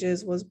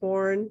SAGES was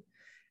born.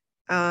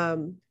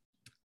 And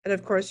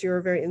of course, you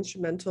were very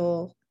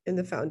instrumental in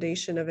the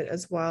foundation of it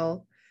as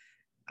well.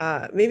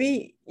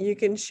 Maybe you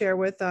can share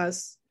with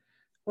us,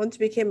 once you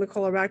became a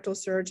colorectal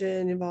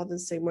surgeon involved in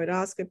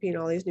sigmoidoscopy and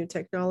all these new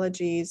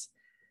technologies,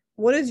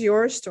 what is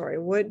your story?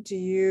 What do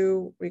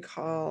you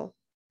recall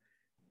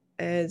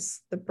as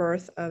the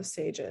birth of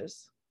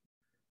SAGES?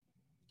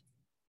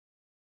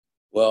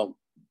 Well,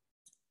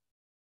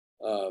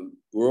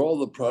 we're all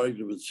the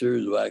product of a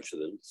series of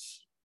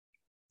accidents.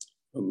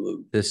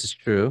 This is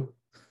true.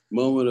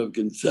 Moment of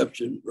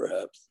conception,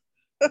 perhaps.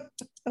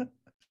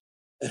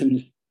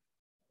 And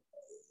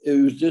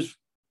it was just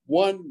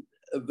one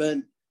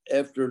event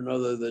after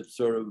another that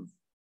sort of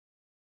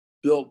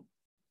built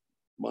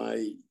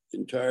my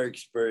entire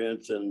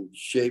experience and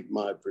shaped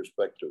my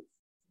perspective.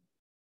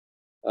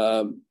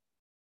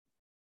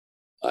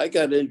 I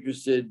got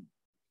interested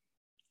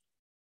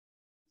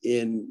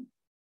in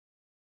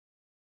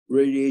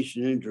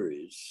radiation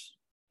injuries.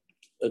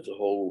 That's a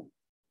whole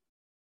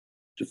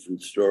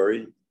different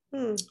story.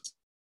 I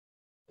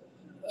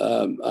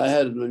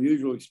had an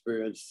unusual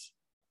experience.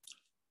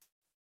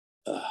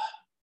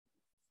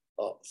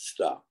 Oh,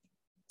 stop.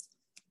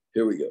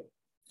 Here we go.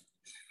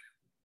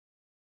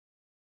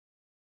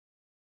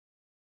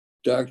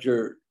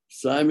 Dr.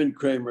 Simon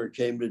Kramer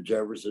came to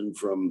Jefferson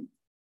from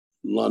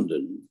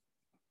London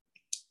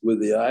with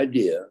the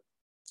idea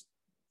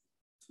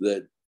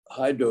that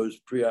high dose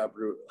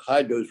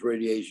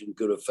radiation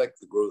could affect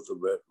the growth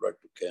of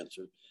rectal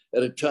cancer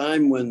at a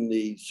time when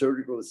the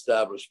surgical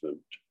establishment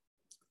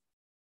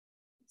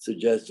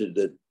suggested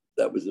that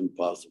that was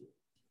impossible,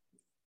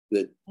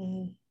 that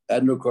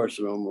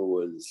adenocarcinoma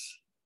was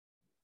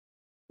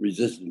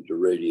resistant to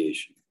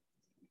radiation.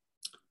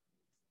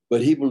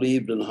 But he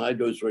believed in high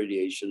dose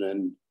radiation,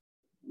 and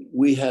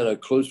we had a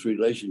close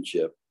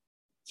relationship.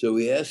 So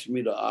he asked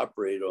me to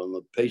operate on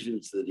the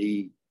patients that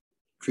he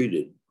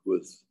treated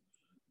with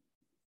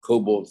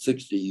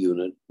cobalt-60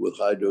 unit with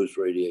high dose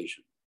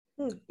radiation.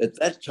 At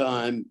that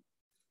time,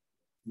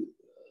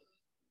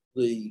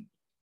 the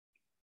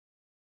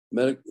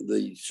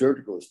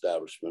surgical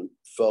establishment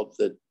felt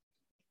that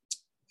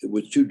it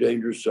was too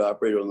dangerous to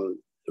operate on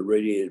the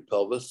radiated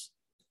pelvis.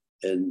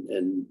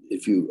 And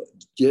if you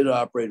did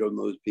operate on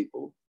those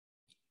people,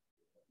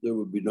 there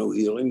would be no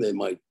healing. They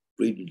might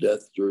bleed to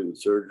death during the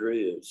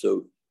surgery. And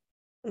so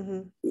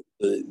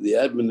the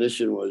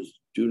admonition was,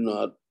 do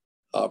not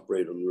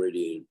operate on the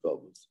radiated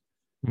pelvis.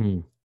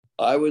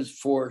 I was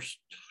forced,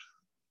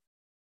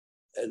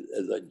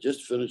 as I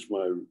just finished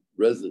my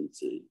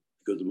residency,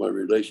 because of my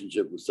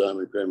relationship with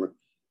Simon Kramer,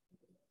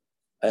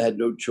 I had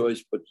no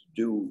choice but to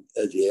do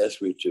as he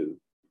asked me to.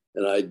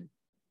 And I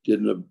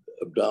did an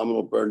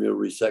abdominal perineal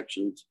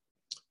resections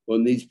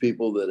on these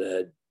people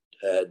that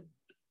had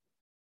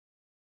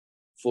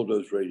full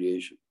dose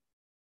radiation.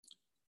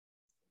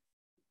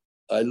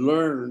 I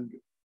learned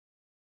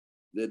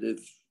that if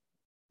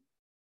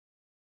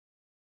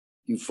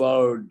you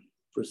followed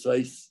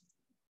precise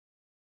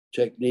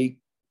technique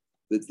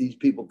that these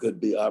people could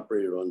be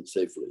operated on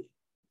safely.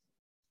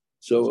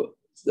 So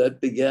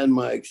that began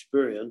my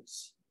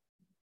experience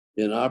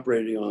in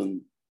operating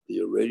on the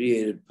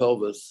irradiated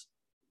pelvis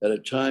at a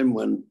time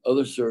when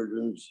other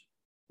surgeons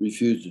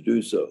refused to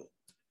do so.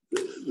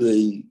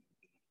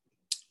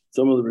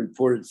 Some of the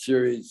reported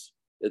series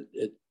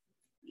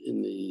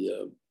in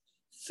the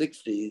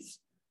 60s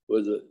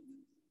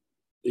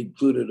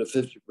included a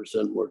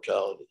 50%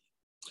 mortality.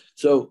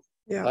 So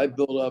Yeah. I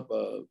built up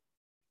an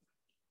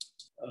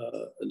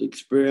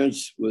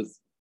experience with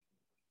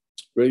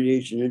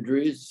radiation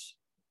injuries,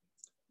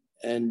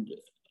 and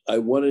I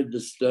wanted to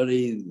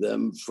study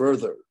them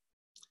further.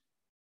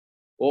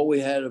 All we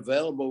had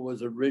available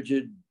was a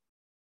rigid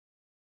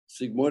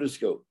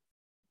sigmoidoscope,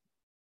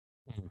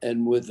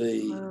 and with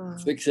a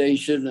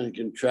fixation and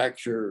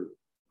contracture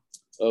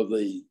of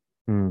the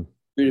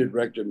treated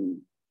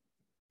rectum,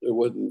 there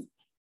wasn't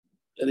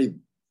any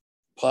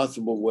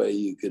possible way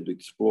you could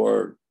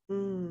explore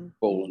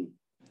colon.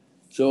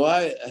 So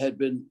I had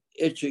been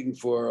itching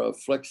for a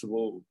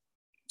flexible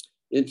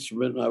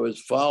instrument. I was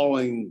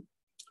following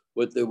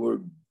what they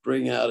would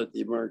bring out at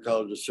the American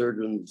College of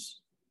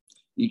Surgeons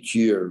each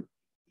year.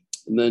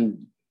 And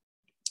then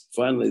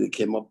finally they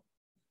came up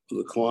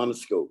with a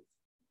colonoscope.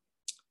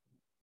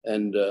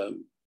 And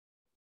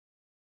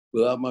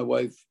without my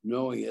wife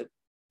knowing it,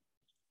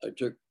 I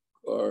took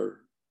our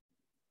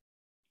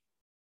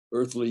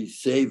earthly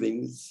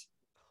savings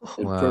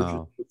and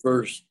purchased the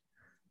first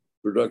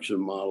production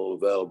model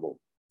available.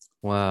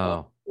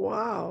 Wow.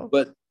 Wow.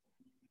 But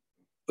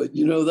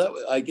you know, that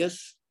I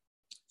guess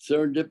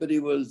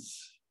serendipity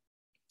was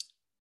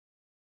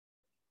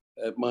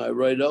at my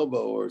right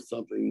elbow or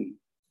something.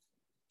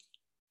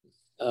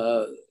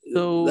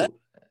 So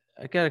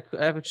I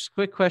have a just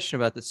quick question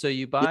about this. So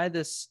you buy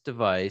this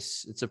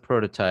device, it's a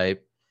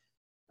prototype.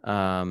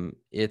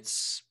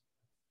 It's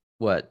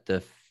what,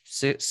 the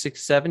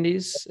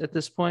 70s at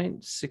this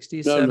point?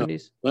 60s,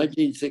 70s?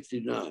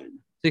 1969.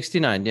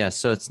 69, yes.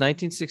 So it's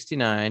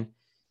 1969.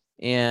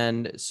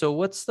 And so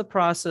what's the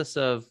process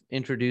of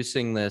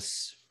introducing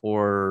this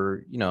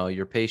for,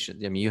 your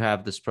patient? I mean, you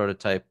have this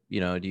prototype,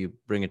 do you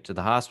bring it to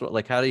the hospital?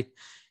 Like, how do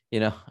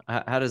you,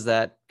 how does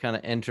that kind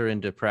of enter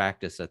into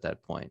practice at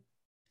that point?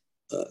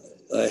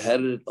 I had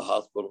it at the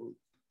hospital.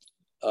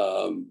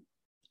 I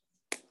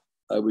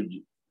would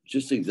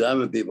just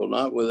examine people,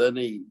 not with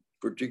any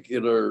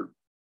particular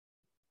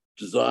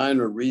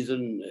design or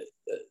reason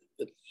at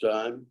the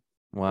time.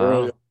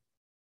 Wow.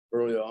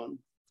 Early on.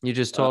 You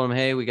just told them,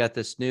 hey, we got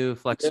this new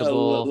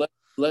flexible. Yeah,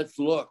 let's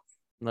look.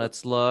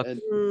 Let's look.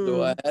 And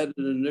so I had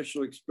an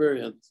initial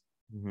experience.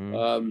 There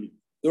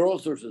are all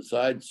sorts of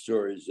side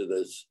stories to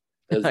this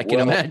as I can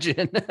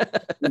imagine.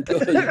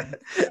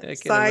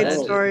 Side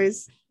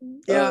stories.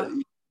 Yeah.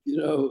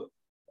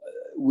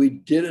 We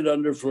did it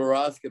under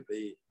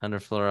fluoroscopy. Under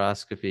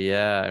fluoroscopy,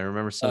 yeah. I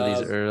remember some of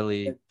these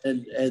early.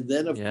 And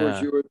then, of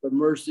course, you were at the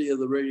mercy of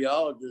the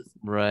radiologist.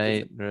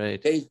 Right.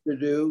 Case to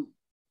do.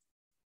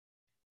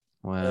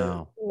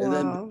 Wow. And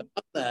then beyond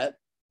that,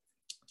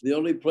 the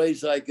only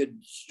place I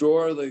could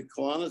store the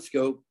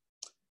colonoscope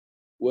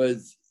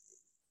was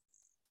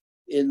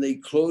in the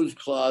closed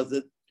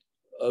closet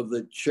of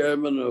the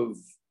chairman of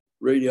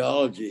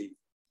radiology.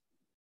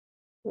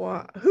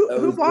 Wow.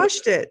 Who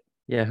washed it?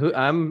 Yeah,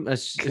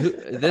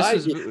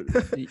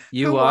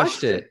 you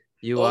washed it.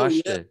 You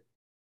washed it.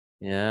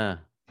 Yeah.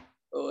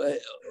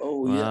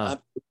 Yeah.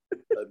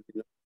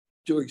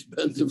 Too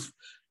expensive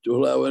to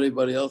allow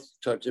anybody else to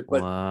touch it.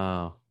 But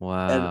wow.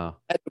 And I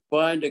had to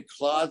find a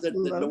closet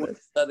that no one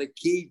had a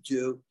key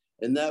to,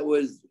 and that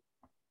was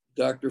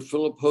Dr.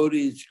 Philip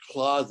Hody's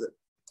closet.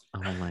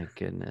 Oh my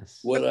goodness.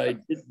 What I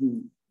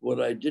didn't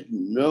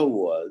know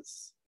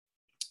was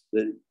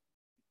that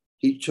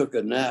he took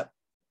a nap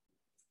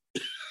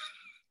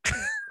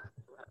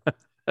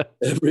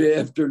every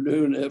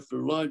afternoon after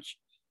lunch,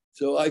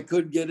 so I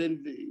could get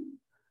in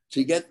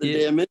to get the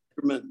damn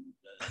instrument.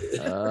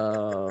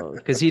 Oh,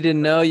 because he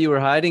didn't know you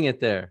were hiding it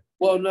there.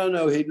 Well,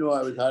 no, he knew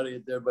I was hiding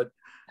it there, but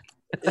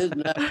his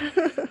nap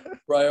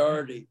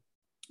priority.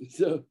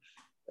 So,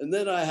 and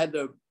then I had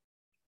to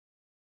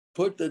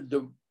put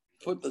the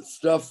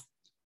stuff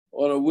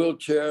on a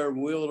wheelchair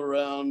and wheel it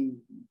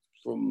around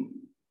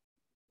from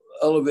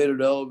elevator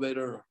to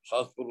elevator,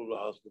 hospital to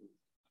hospital.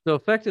 So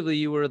effectively,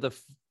 you were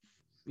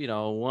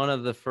one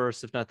of the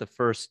first, if not the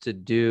first, to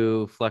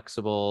do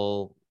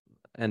flexible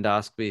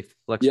endoscopy,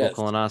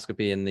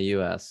 colonoscopy in the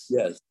U.S.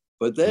 Yes,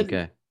 but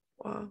then,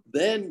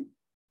 then,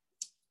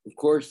 of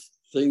course,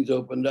 things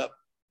opened up.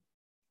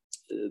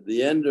 At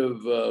the end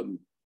of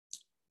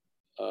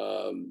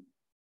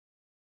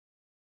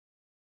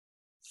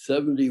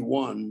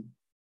 71,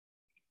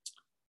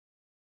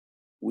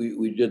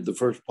 we did the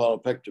first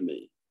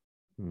polypectomy.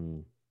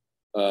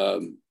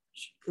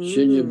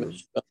 Shinya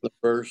was the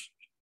first,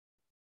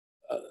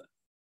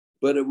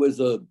 but it was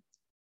a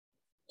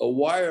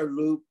wire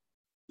loop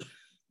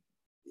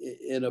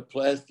in a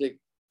plastic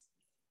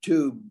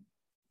tube,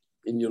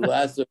 and you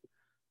lasso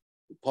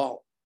the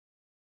polyp.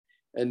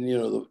 And,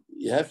 you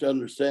have to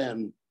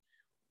understand,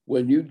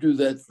 when you do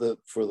that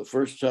for the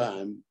first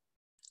time,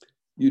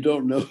 you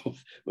don't know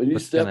when you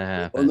What's step gonna on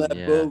happen? that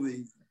Yeah.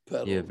 Bovie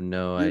pedal. You have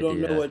no You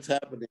don't know idea. what's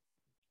happening.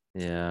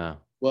 Yeah.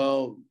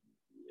 Well,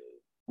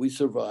 we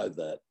survived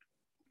that.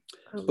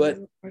 Oh, But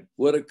my Lord.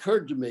 what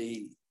occurred to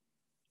me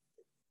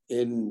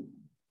in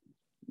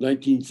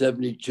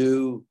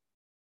 1972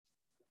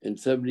 and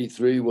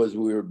 73 was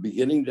we were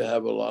beginning to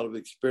have a lot of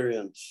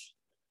experience,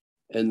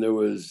 and there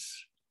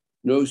was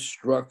no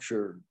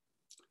structure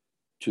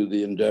to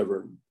the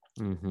endeavor.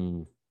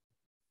 Mm-hmm.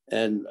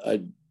 And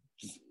I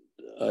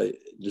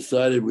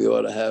decided we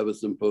ought to have a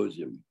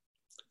symposium.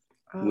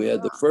 We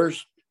had the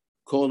first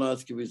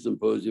colonoscopy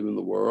symposium in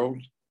the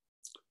world.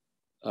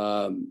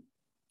 I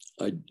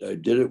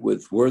did it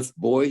with Worth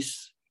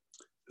Boyce,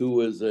 who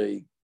was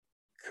a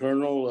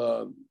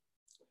colonel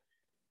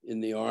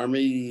in the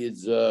Army.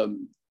 His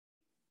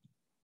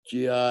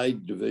GI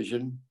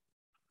division,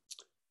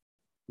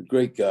 a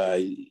great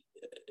guy.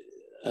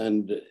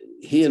 And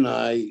he and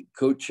I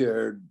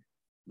co-chaired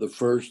the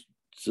first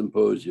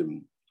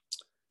symposium.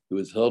 It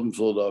was held in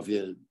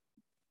Philadelphia.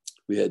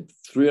 We had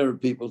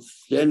 300 people,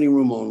 standing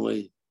room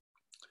only.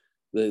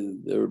 They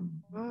were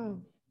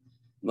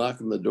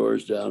knocking the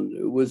doors down.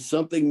 It was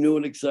something new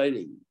and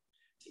exciting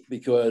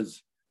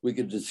because we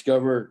could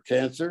discover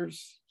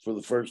cancers for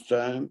the first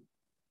time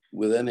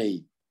with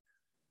any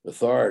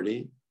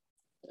authority,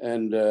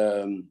 and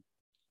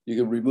you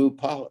could remove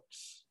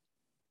polyps.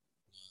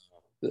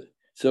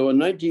 So in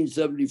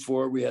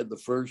 1974, we had the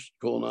first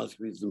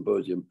colonoscopy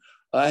symposium.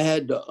 I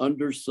had to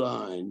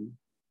undersign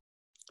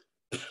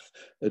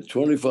a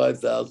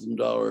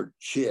 $25,000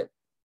 chit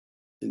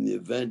in the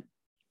event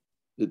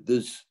that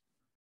this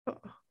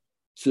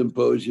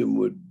symposium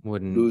would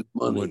lose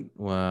money.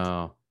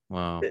 Wow.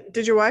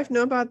 Did your wife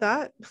know about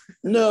that?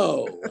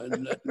 No. I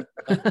didn't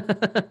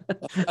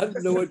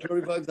know what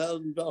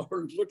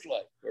 $25,000 looked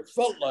like or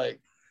felt like.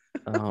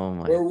 Oh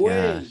my or gosh.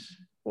 weighed.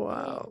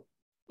 Wow.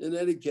 In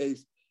any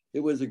case, it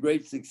was a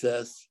great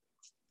success.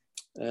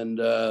 And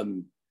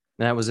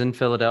that was in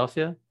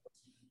Philadelphia?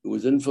 It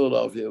was in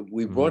Philadelphia.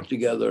 We brought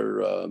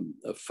together a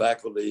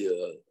faculty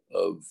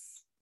of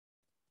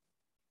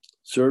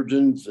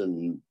surgeons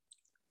and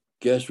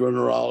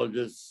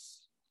gastroenterologists.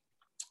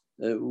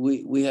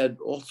 We had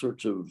all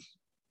sorts of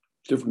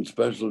different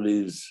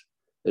specialties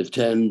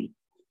attend.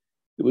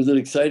 It was an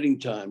exciting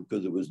time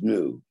because it was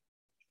new.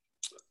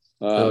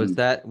 So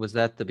was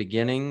that the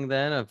beginning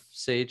then of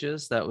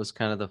SAGES? That was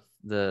kind of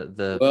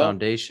the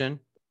foundation?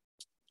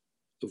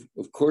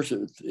 Of course,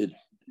 it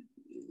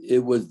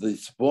was the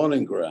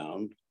spawning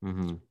ground.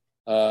 Mm-hmm.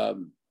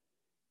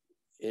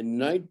 In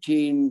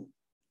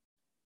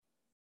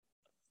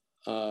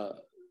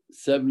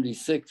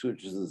 1976,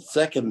 which is the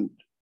second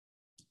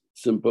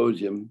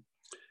symposium,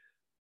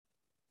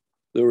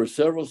 there were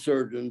several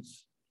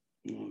surgeons.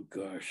 Oh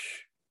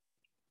gosh,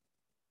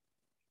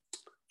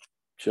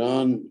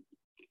 John.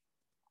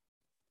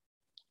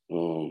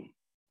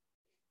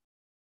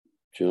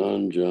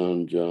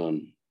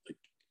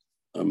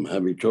 I'm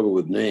having trouble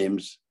with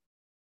names.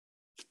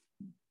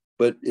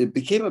 But it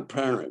became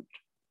apparent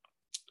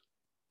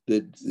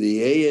that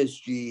the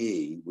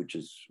ASGE, which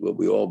is what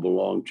we all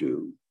belong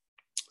to,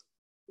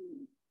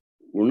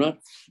 were not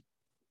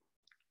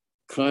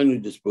kindly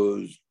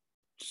disposed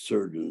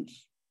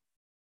surgeons.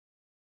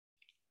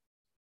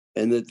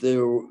 And that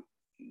the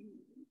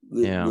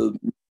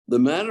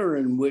manner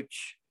in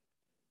which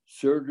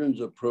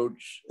surgeons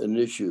approach an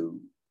issue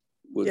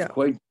was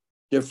quite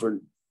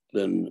different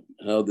than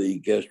how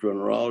the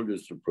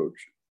gastroenterologists approach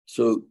it.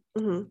 So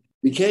it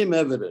became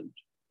evident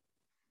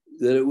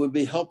that it would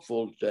be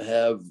helpful to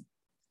have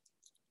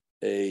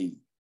a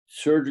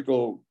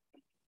surgical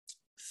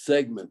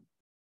segment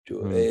to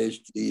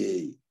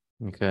ASGE.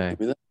 Okay. I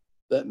mean,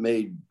 that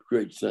made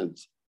great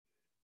sense.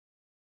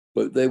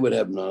 But they would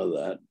have none of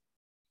that.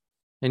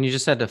 And you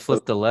just had to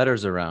flip the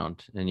letters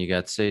around and you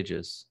got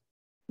SAGES.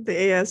 The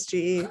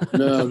ASGE.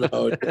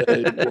 No,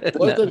 it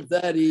wasn't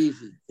that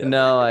easy.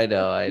 No, I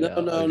know.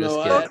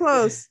 So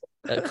close.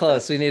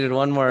 Close. We needed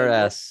one more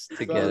S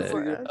to get it.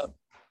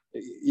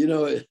 You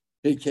know,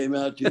 it came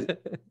out to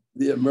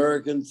the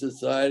American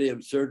Society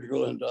of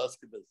Surgical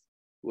Endoscopists.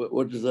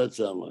 What does that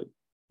sound like?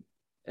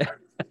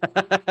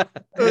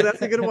 Oh,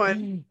 that's a good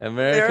one.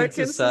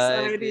 American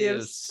Society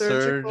of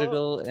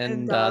Surgical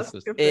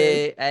Endoscopists.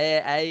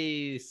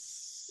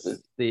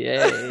 The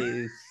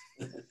A's.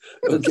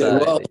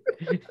 Okay,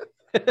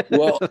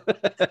 well,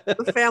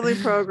 the family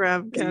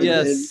program.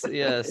 Yes.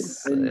 In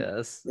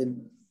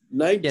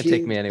Can't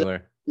take me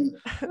anywhere.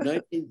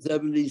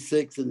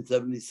 1976 and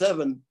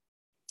 77,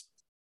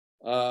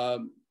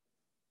 the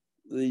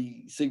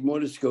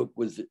sigmoidoscope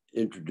was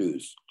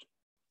introduced,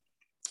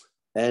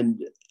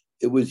 and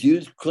it was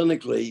used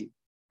clinically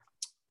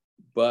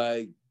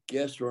by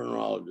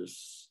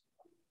gastroenterologists,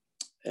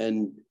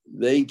 and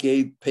they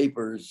gave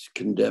papers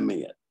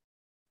condemning it.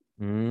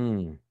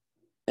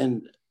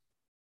 And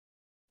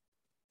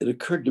it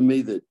occurred to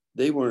me that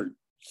they weren't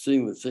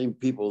seeing the same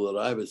people that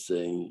I was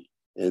seeing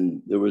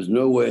And there was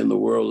no way in the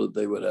world that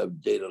they would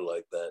have data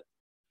like that.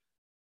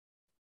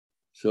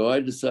 So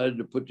I decided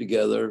to put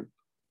together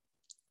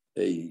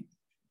a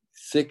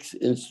 6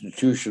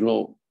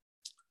 institutional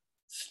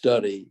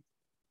study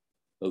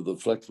of the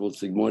flexible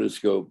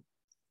sigmoidoscope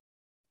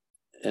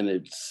and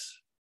its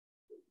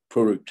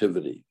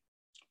productivity.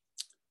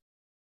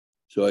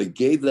 So I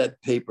gave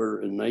that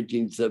paper in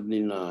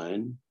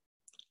 1979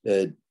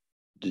 at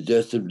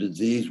Digestive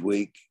Disease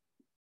Week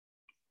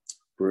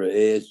for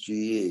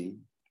ASGE.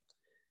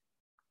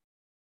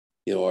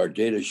 You know, our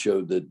data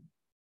showed that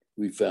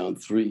we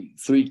found three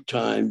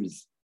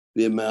times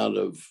the amount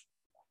of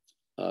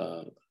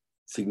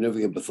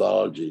significant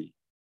pathology,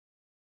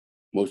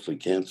 mostly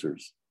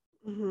cancers,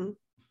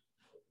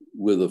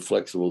 with a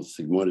flexible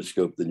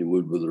sigmoidoscope than you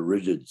would with a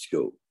rigid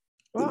scope.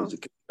 Wow. It was a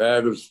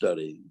comparative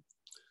study.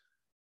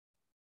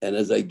 And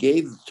as I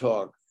gave the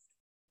talk,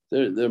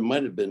 there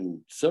might have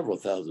been several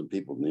thousand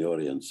people in the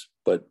audience,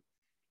 but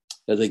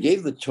as I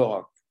gave the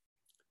talk,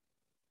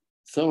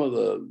 some of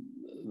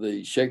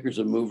the shakers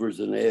and movers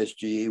in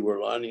ASGE were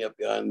lining up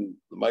behind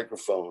the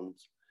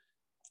microphones,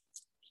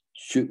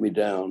 shoot me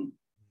down,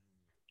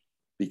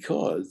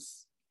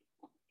 because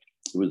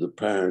it was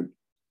apparent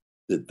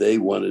that they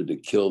wanted to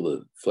kill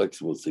the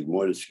flexible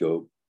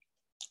sigmoidoscope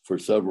for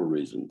several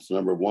reasons.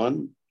 Number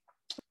one,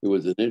 it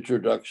was an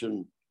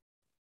introduction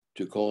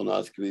to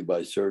colonoscopy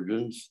by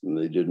surgeons, and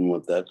they didn't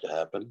want that to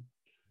happen.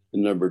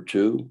 And number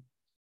two,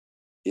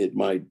 it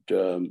might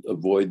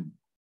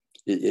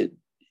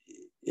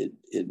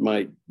it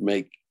might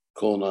make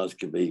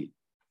colonoscopy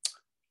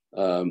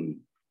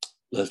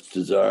less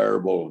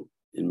desirable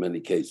in many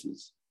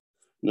cases.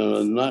 No,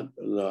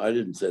 I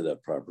didn't say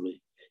that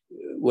properly.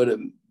 What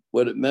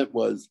it meant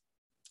was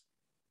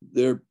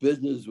their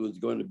business was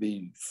going to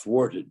be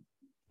thwarted.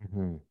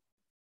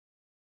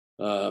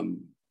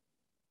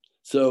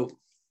 So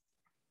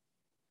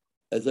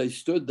as I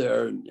stood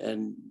there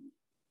and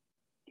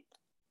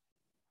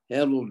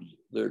handled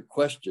their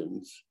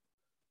questions,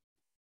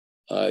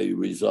 I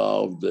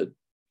resolved that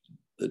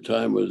the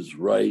time was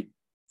right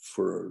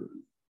for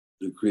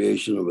the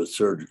creation of a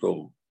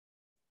surgical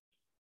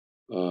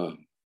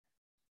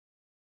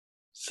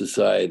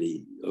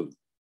society of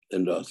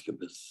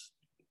endoscopists,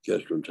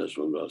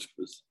 gastrointestinal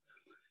endoscopists.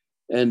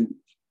 And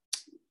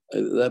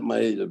that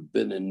might have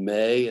been in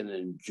May, and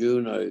in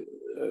June,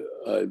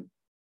 I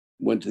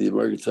went to the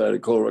American Society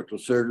of Colorectal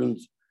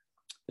Surgeons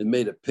and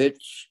made a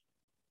pitch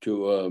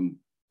to a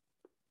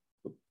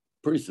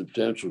pretty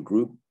substantial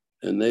group,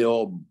 and they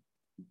all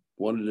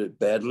wanted it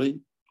badly.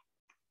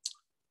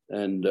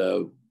 And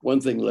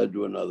one thing led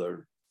to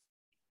another,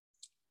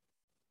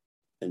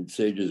 and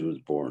SAGES was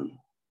born.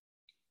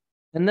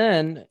 And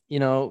then,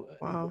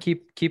 Wow.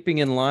 keeping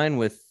in line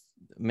with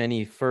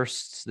many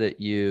firsts that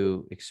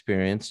you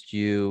experienced,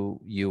 you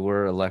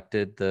were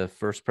elected the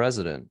first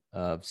president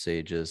of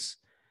SAGES.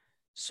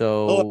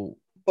 So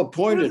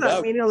appointed. What does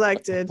that mean,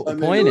 elected?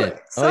 Appointed.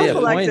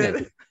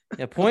 Self-elected.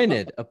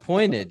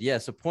 Appointed.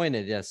 Yes,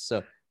 appointed. Yes.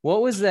 So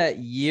what was that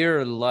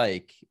year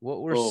like?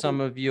 What were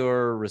some of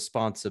your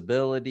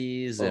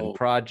responsibilities and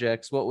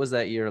projects? What was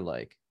that year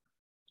like?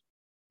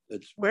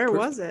 Where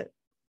was it?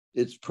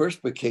 It's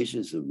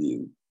perspicacious of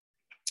you.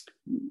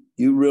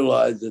 You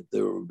realize that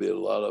there will be a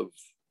lot of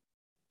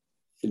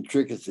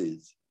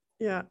intricacies.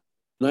 Yeah.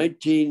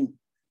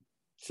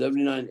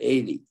 1979,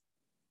 80.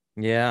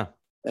 Yeah.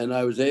 And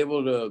I was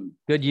able to.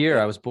 Good year.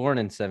 I was born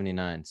in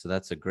 79. So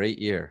that's a great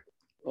year.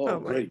 Oh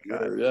great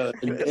year. Yeah.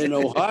 In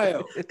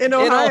Ohio. In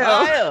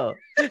Ohio.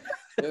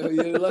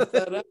 You left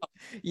that out.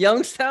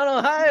 Youngstown,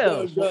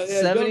 Ohio.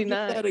 79. Don't do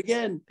that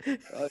again.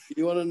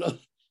 You want to know?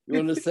 You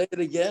want to say it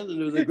again?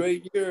 It was a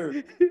great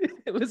year.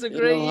 It was a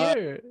great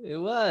year. It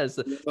was.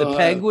 The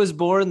Peg was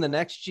born the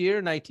next year,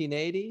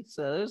 1980.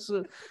 So those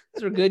are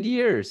good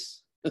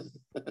years.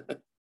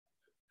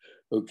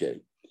 Okay.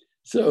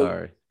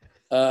 So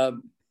I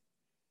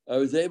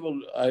was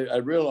able, I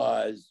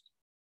realized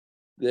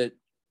that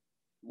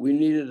we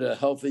needed a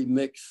healthy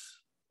mix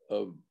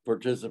of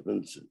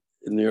participants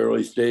in the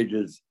early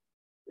stages.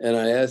 And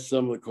I asked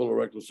some of the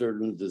colorectal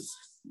surgeons to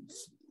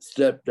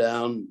step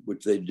down,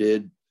 which they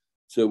did.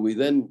 So we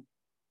then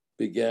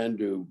began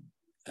to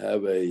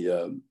have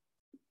a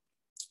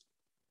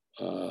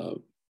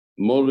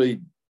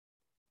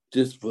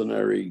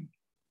multidisciplinary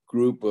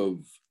group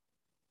of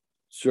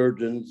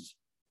surgeons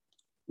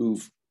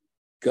who've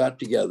got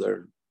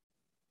together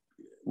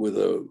with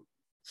a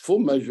full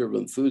measure of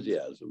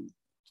enthusiasm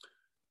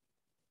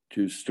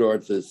to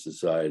start this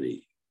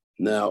society.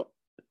 Now,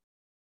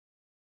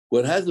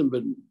 what hasn't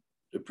been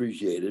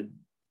appreciated,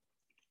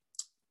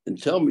 and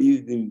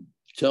you can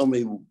tell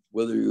me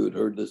whether you had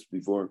heard this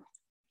before.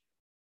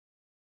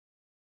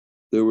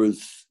 There were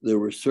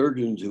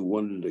surgeons who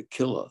wanted to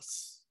kill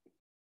us.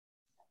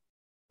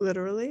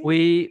 Literally?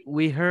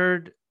 We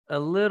heard a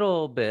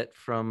little bit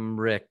from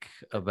Rick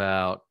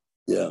about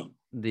a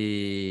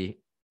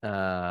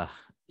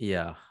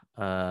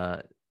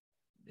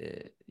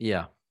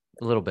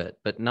little bit,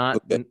 but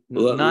not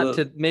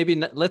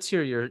Let's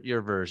hear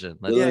your version.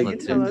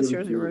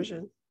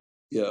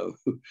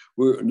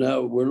 we're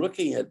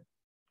looking at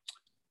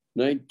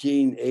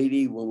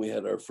 1980 when we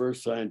had our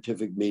first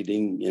scientific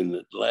meeting in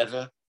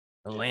Atlanta.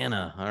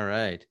 Atlanta, all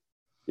right.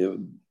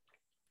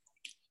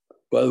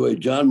 By the way,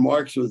 John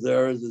Marks was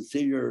there as a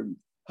senior in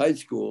high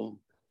school.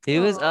 He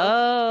was,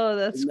 oh,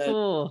 that's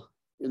cool.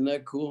 Isn't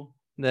that cool?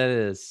 That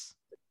is.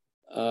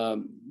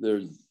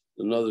 There's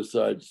another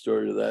side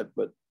story to that,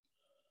 but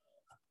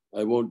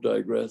I won't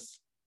digress.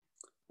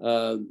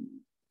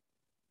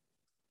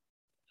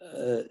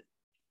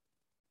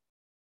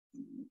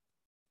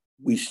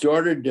 We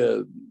started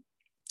to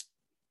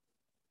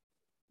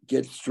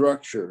get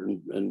structure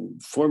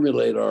and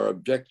formulate our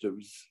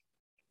objectives,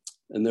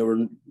 and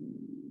they're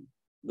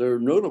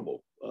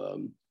notable.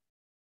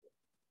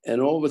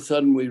 And all of a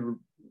sudden,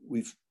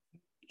 we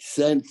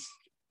sensed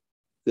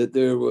that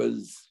there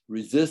was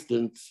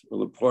resistance on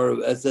the part of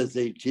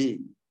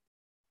SSAT.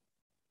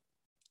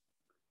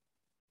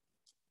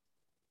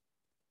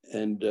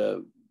 And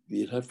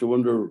you'd have to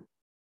wonder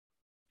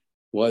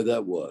why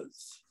that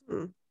was.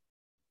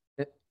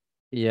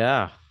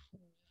 Yeah.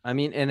 I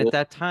mean, and at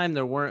that time,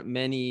 there weren't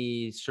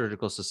many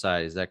surgical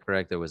societies. Is that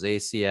correct? There was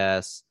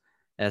ACS,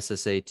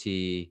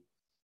 SSAT,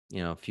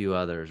 a few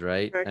others,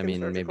 right? American I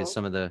mean, Surgical. maybe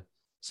some of the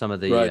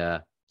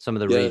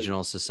Right.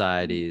 regional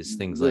societies,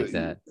 things like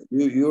that.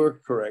 You're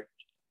correct.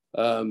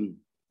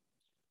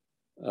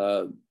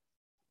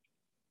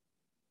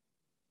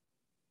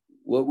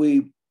 What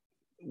we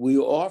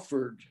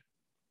offered,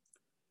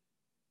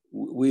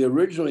 we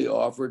originally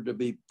offered to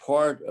be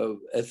part of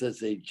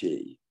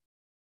SSAT.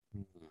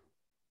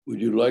 Would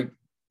you like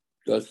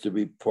us to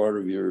be part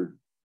of your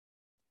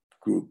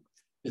group?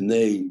 And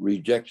they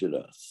rejected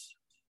us.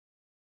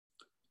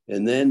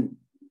 And then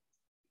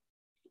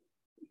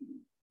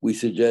we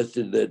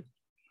suggested that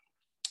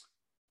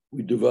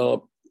we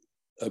develop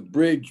a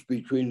bridge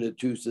between the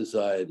two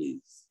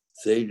societies,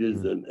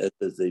 SAGES and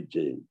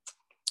SSAT,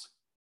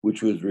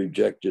 which was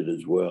rejected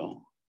as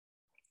well.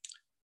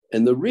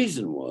 And the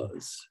reason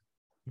was,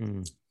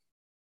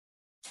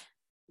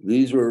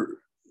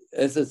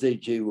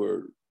 SSAT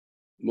were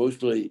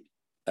mostly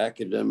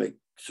academic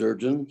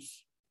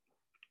surgeons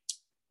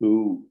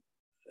who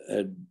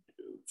had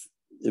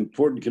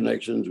important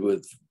connections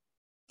with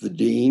the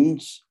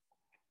deans,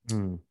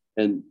 and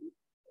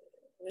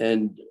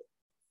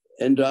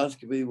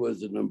endoscopy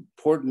was an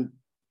important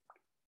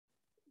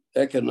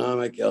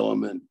economic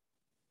element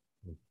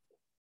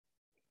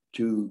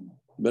to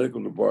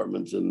medical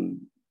departments and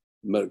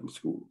medical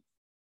school,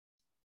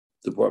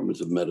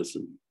 departments of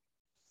medicine.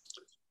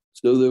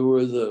 So there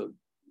was a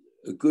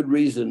good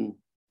reason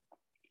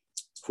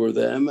for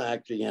them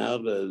acting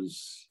out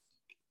as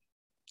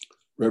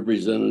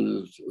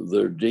representatives of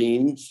their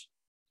deans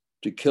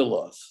to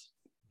kill us.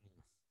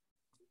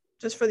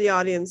 Just for the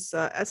audience,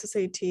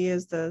 SSAT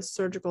is the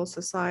Surgical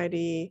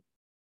Society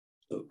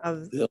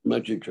of the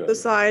Elementary Tract.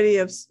 Society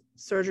of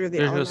Surgery of the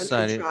Surgical Elementary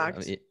Society,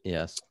 Tract.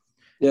 yes.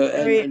 Yeah,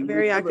 Very and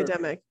very remember,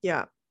 academic.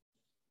 Yeah.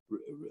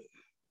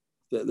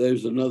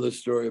 There's another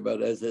story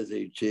about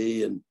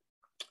SSAT and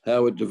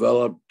how it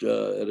developed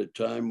at a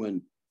time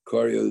when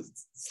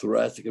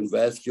cardiothoracic and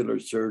vascular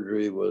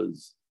surgery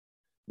was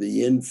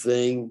the in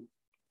thing,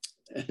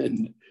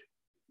 and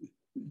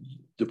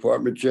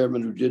department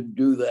chairman who didn't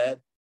do that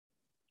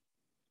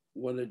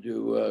wanted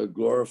to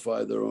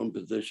glorify their own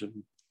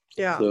position.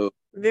 Yeah. So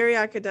very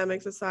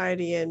academic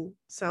society, and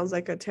sounds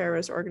like a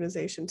terrorist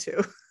organization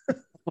too.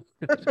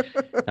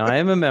 Now, I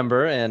am a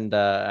member, and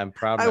I'm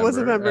proud. I was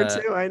a member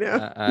too. I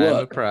know.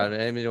 I'm proud.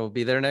 I mean, we'll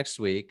be there next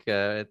week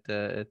at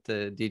the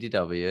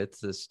DDW.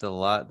 It's just a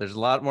lot. There's a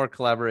lot more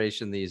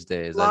collaboration these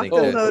days. Locked I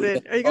think. and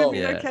loaded. Are you going to be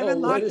yeah. there,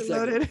 Kevin? Wait Locked a and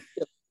second.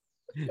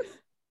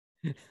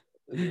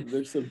 loaded.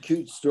 There's some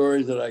cute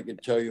stories that I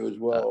could tell you as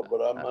well,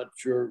 but I'm not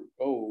sure.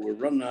 Oh, we're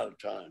running out of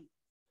time.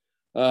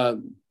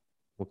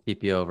 We'll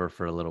keep you over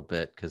for a little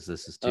bit because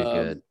this is too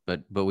good.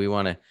 But we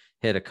want to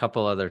hit a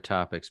couple other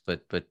topics.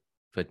 But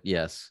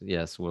yes,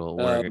 this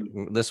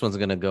one's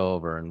going to go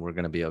over, and we're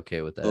going to be okay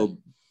with that. Oh,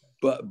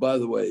 but by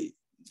the way,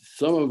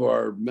 some of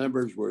our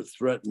members were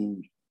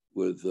threatened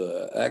with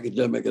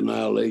academic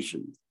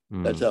annihilation.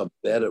 That's how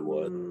bad it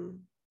was.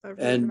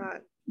 And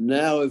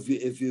now,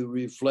 if you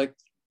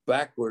reflect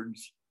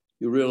backwards,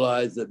 you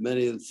realize that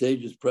many of the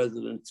SAGES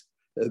presidents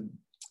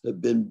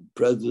have been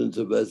presidents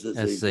of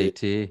SSAT.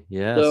 SAT,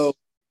 yes. So,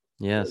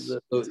 yes.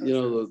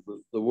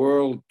 The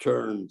world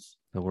turns.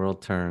 The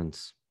world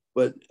turns.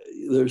 But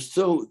there's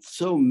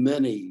so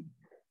many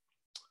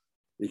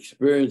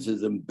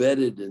experiences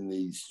embedded in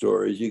these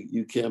stories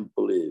you can't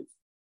believe.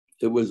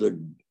 It was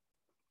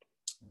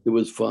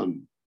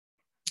fun.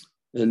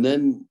 And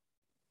then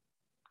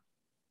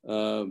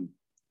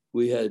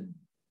we had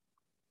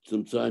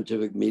some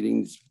scientific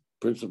meetings,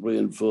 principally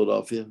in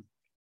Philadelphia,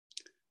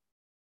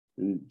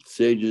 and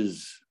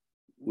SAGES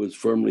was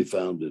firmly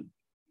founded.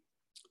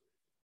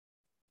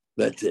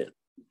 That's it.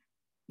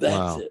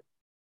 That's it.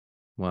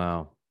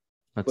 Wow.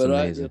 That's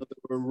amazing.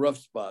 There were rough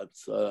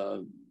spots.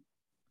 There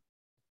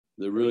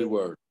really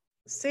were.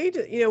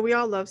 SAGES, we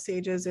all love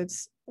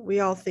SAGES.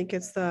 We all think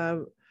it's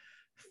the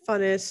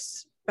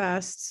funnest,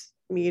 best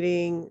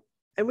meeting,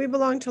 and we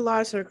belong to a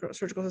lot of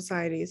surgical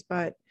societies,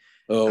 but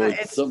Oh,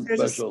 it's something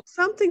there's special.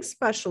 something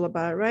special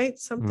about it, right?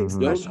 Something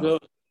Mhm. special.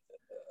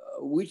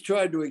 We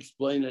tried to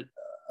explain it.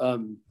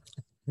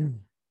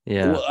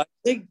 Yeah. Well, I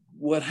think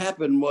what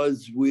happened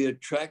was we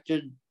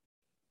attracted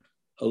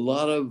a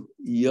lot of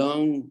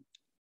young,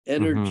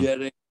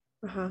 energetic,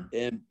 Uh-huh.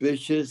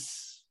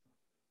 ambitious,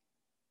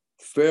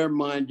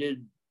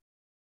 fair-minded,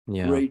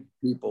 Yeah. great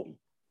people.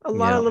 A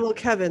lot Yeah. of little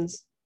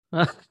Kevins.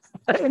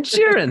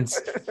 Insurance.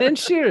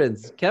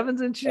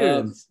 Kevin's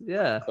Insurance.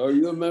 Yeah. Are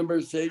you a member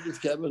of Sages,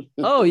 Kevin?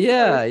 Oh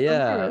yeah, course, of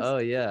yeah. course. Oh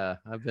yeah.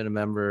 I've been a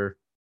member,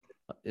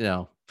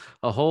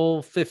 a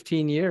whole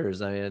 15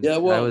 years. I mean, Yeah,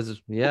 well, I do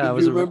was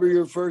you remember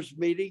your first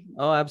meeting?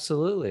 Oh,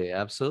 absolutely.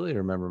 Absolutely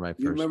remember my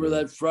first You remember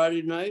meeting. that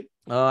Friday night?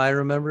 Oh, I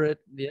remember it.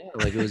 Yeah,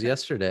 like it was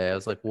yesterday. I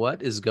was like,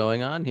 what is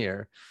going on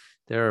here?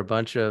 There are a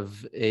bunch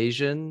of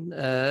Asian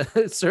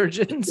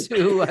surgeons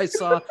who I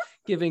saw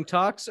giving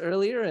talks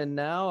earlier and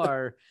now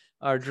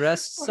are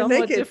dressed Or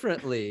somewhat naked.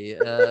 differently.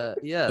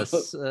 Yes.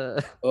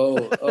 Those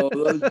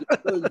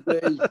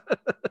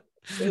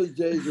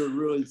days were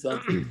really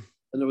something.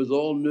 And it was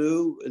all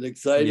new and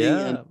exciting.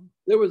 Yeah. And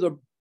there was a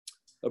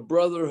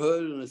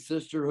brotherhood and a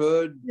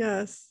sisterhood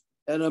Yes.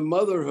 and a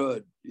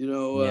motherhood,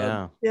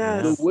 Yeah.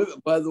 Yes.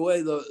 By the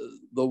way,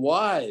 the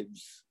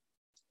wives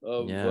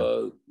of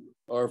Yeah.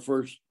 our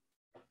first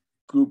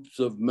groups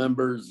of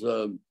members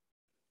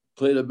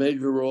played a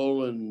major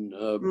role in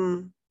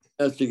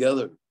us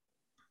together.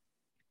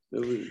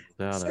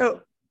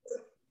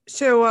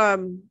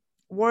 So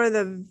one of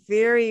the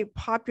very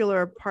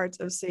popular parts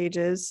of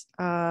Sages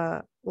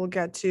we'll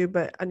get to,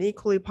 but an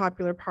equally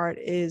popular part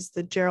is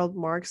the Gerald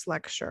Marks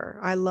lecture.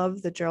 I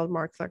love the Gerald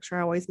Marks lecture.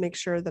 I always make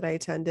sure that I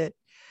attend it.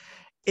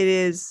 It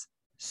is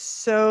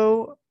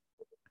so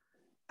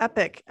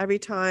epic every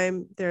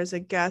time there's a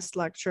guest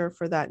lecture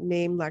for that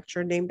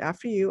lecture named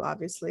after you,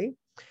 obviously.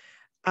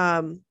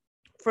 For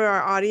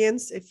our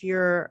audience, if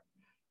you'd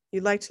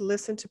like to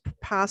listen to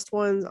past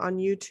ones on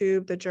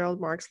YouTube, the Gerald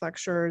Marks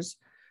lectures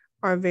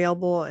are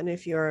available. And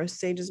if you're a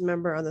Sages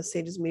member on the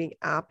Sages Meeting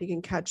app, you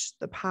can catch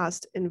the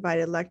past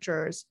invited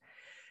lectures.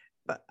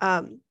 But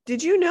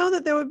did you know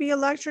that there would be a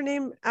lecture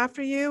named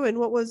after you? And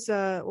what was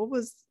the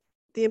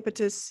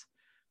impetus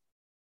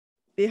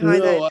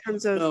behind that in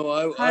terms of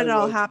how did it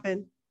all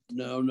happen?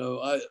 No,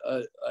 I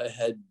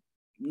had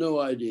no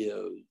idea.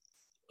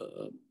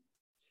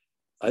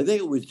 I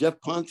think it was Jeff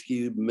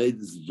Ponsky who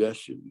made the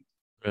suggestion.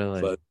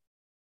 Really?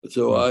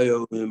 So I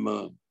owe him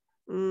a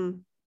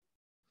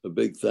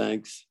big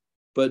thanks.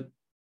 But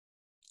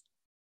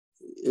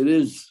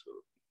it's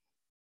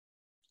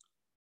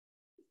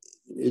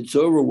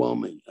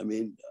overwhelming. I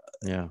mean,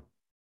 yeah.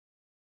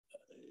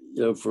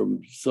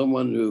 From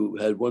someone who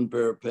had one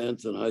pair of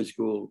pants in high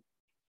school.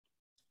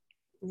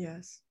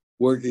 Yes.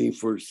 Working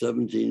for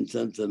 17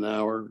 cents an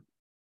hour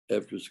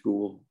after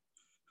school.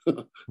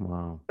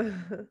 Wow.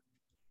 To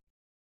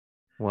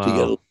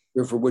get a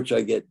lecture for which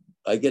I get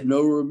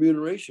no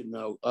remuneration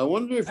now. I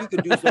wonder if you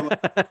could do something.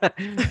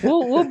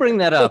 We'll bring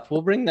that up.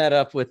 We'll bring that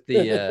up with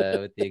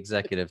the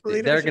executive.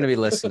 They're going to be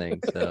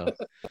listening. So,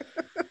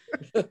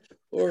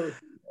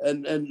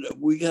 and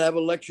we can have a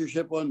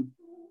lectureship on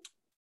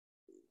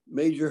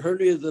major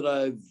hernias that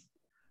I've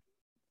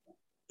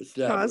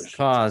established.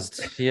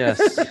 Caused. Yes.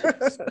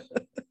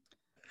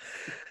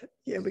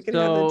 Yeah, we can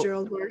have the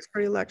Gerald Marks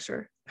Party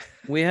lecture.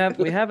 We have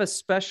a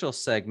special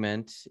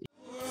segment.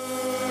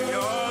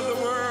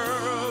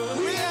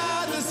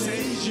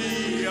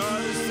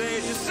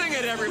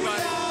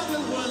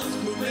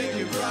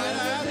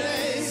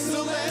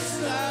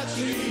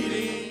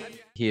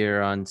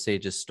 Here on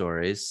Sages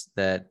Stories,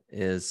 that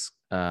is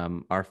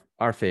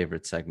our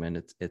favorite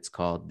segment. It's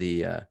called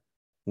the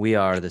We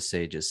Are the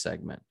Sages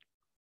segment.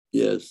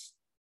 Yes.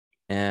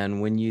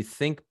 And when you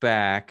think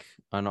back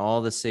on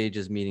all the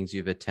Sages meetings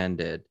you've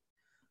attended,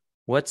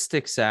 what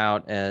sticks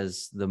out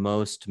as the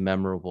most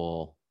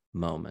memorable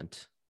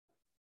moment?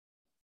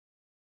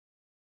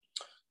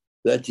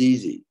 That's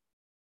easy.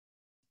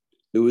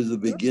 It was the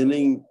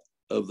beginning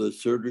of the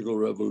surgical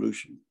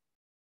revolution.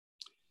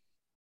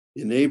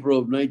 In April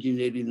of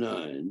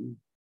 1989,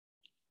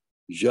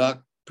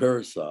 Jacques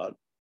Parasat.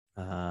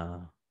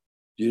 Are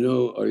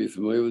you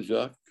familiar with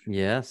Jacques?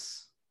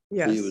 Yes.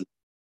 Yes. He was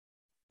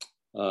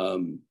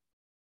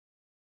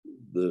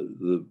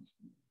the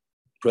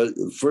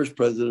first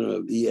president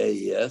of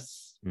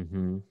EAES,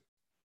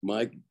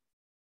 my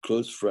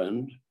close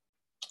friend.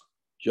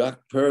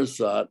 Jacques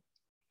Parasat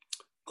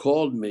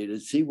called me to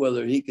see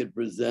whether he could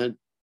present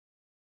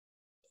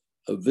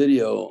a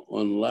video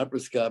on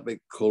laparoscopic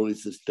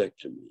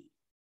cholecystectomy.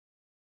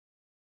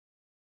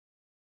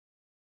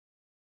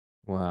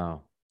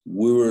 Wow.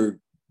 We were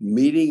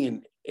meeting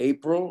in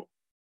April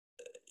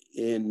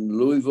in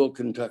Louisville,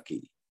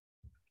 Kentucky.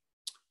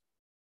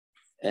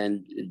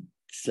 And it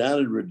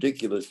sounded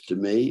ridiculous to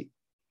me.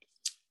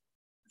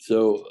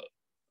 So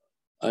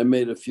I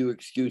made a few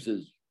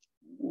excuses,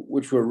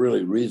 which were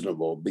really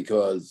reasonable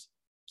because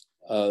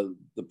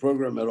the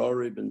program had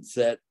already been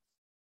set.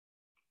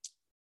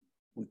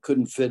 We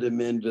couldn't fit him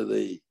into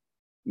the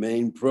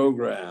main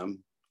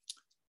program,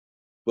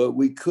 but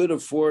we could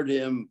afford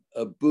him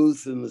a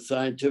booth in the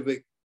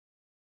scientific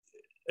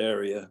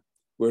area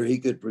where he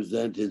could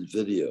present his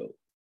video.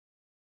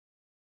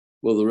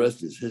 Well, the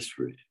rest is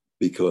history,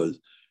 because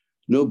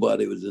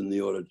nobody was in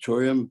the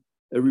auditorium.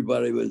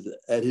 Everybody was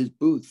at his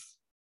booth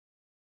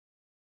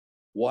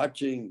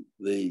watching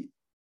the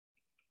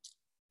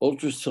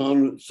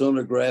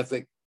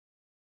ultrasonographic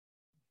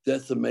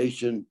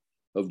decimation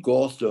of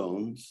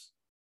gallstones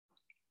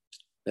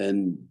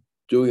and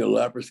doing a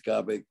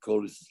laparoscopic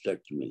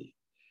cholecystectomy.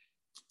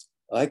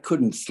 I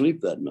couldn't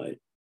sleep that night.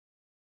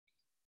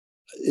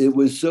 It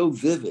was so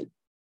vivid,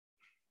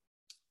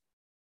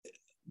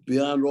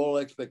 beyond all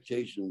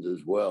expectations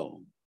as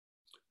well.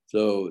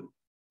 So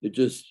it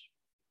just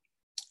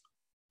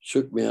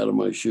shook me out of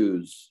my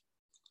shoes.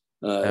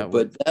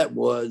 But that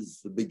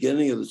was the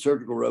beginning of the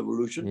surgical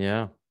revolution.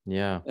 Yeah,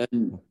 yeah.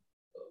 And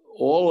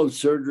all of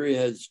surgery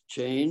has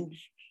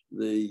changed.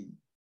 The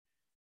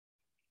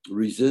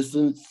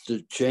resistance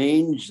to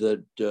change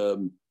that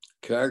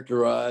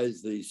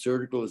characterized the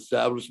surgical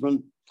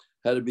establishment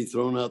had to be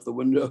thrown out the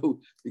window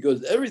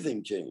because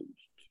everything changed.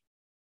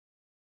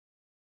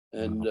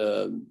 And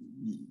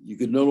you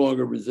could no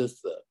longer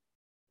resist that.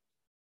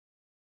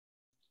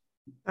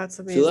 That's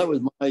amazing. So that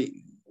was my,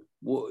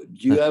 do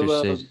you have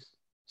a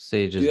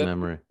Sage's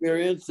memory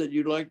experience that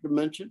you'd like to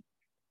mention?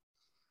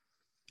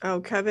 Oh,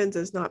 Kevin's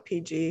is not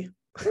PG.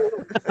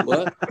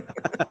 What?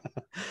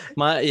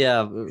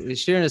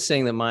 Sharon is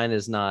saying that mine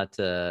is not,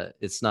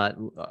 it's not,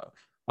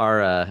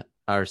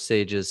 our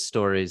Sage's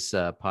Stories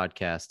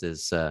podcast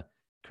is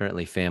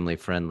currently family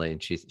friendly,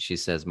 and she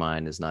says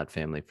mine is not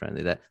family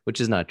friendly, which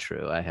is not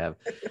true. I have,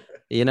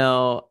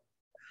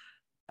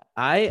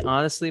 I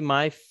honestly,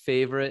 my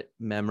favorite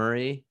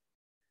memory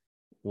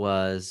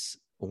was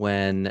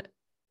when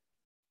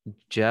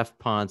Jeff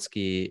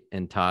Ponsky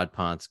and Todd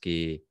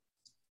Ponsky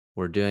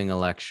were doing a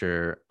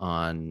lecture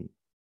on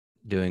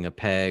doing a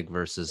PEG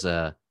versus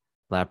a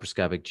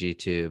laparoscopic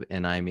G-tube.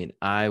 And I mean,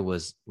 I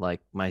was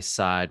like, my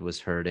side was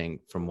hurting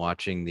from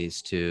watching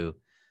these two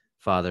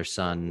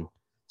father-son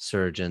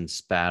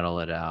surgeons battle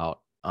it out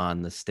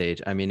on the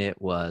stage. I mean,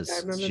 it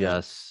was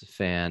just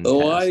fantastic.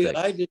 Oh,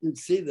 I didn't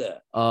see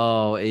that.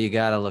 Oh, you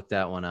got to look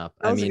that one up.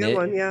 That was a good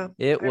one, yeah.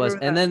 It was.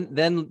 And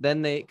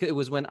then it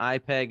was when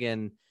IPEG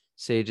and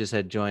Sages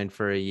had joined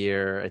for a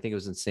year. I think it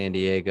was in San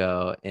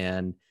Diego.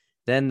 And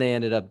then they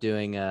ended up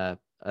doing a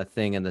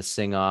thing in the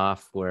Sing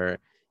Off where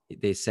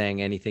they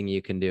sang "Anything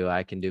You Can Do,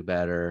 I Can Do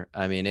Better."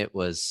 I mean, it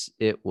was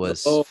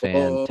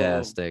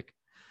fantastic.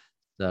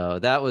 So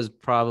that was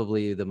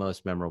probably the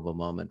most memorable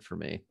moment for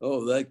me.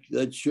 Oh,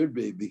 that should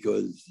be,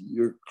 because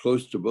you're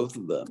close to both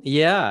of them.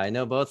 Yeah, I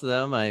know both of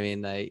them. I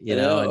mean,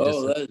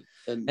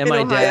 and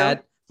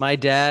my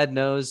dad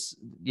knows,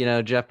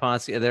 Jeff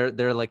Ponsky.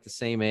 They're like the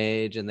same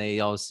age, and they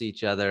all see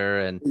each other.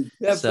 And is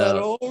Jeff that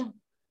old?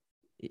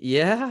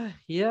 Yeah,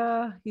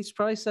 he's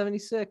probably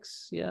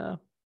 76. Yeah,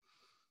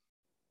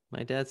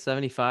 my dad's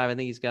 75. I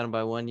think he's got him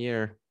by 1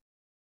 year.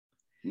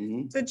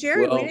 Mm-hmm. So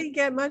Jared, we didn't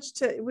get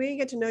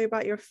to know you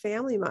about your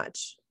family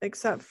much,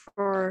 except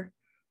for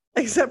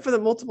the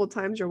multiple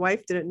times your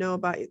wife didn't know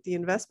about the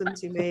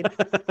investments you made.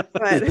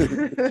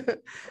 But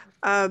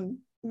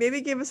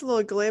maybe give us a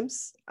little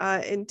glimpse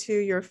into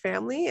your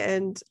family.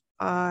 And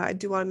I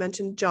do want to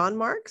mention John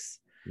Marks.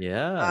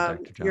 Yeah,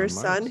 Dr. John your Marks.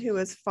 son, who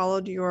has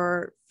followed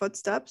your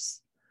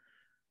footsteps.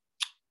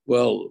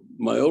 Well,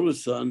 my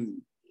oldest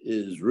son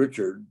is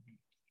Richard.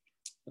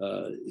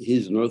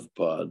 He's an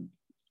orthopod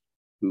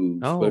who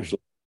specializes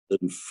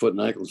in foot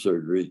and ankle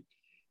surgery.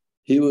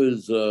 He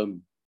was a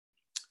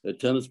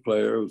tennis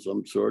player of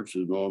some sort,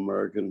 an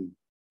All-American,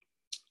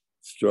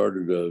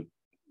 started to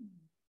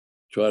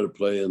try to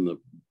play in the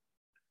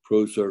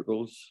pro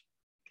circles.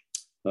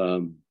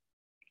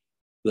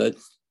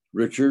 That's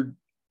Richard.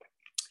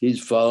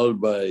 He's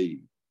followed by,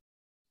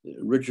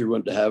 Richard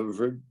went to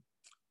Haverford.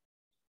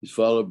 He's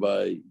followed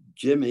by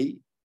Jimmy,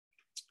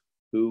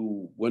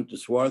 who went to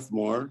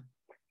Swarthmore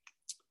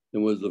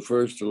and was the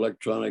first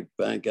electronic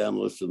bank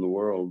analyst in the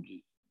world.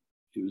 He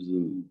was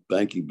in the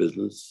banking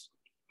business.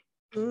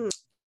 And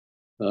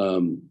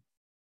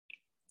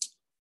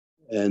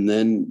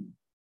then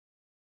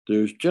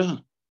there's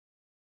John.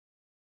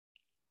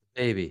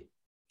 Baby.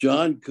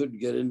 John couldn't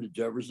get into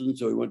Jefferson,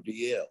 so he went to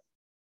Yale.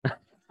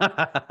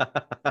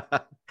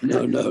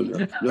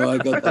 No, I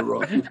got that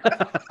wrong.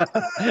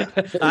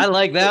 I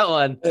like that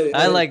one.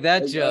 I like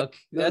that joke.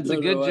 That's a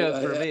good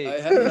joke for me.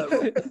 I had that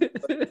wrong.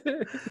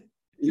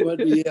 He went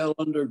to Yale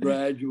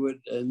undergraduate,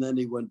 and then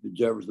he went to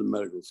Jefferson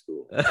Medical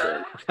School.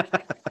 So.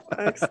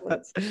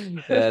 Excellent.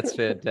 That's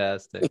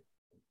fantastic.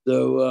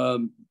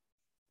 So,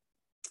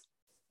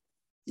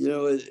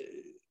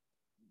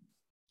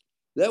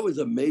 that was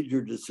a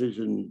major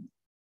decision.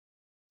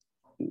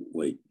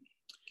 Wait,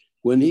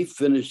 when he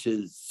finished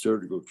his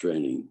surgical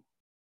training,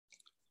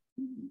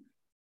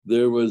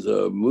 there was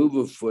a move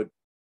afoot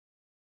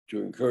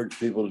to encourage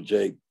people to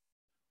take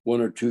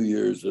 1 or 2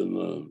 years in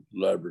the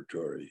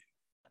laboratory.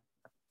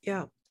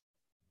 Yeah.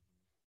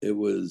 It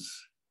was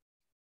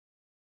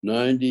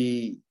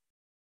 90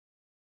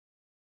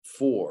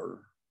 4.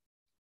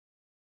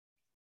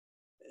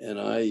 And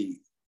I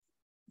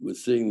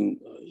was seeing,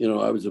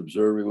 I was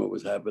observing what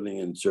was happening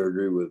in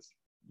surgery with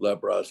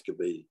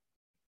laparoscopy.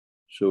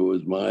 So it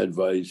was my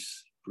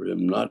advice for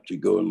him not to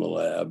go in the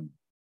lab,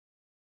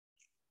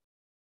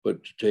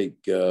 but to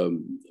take a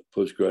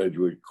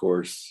postgraduate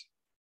course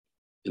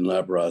in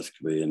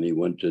laparoscopy. And he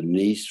went to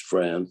Nice,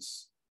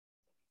 France.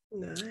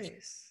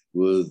 Nice.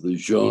 With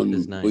Jean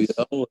Nice.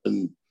 Bouillel,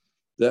 and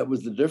that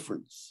was the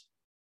difference.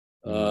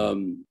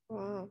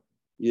 Wow.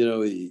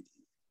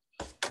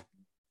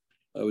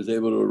 I was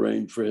able to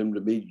arrange for him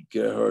to meet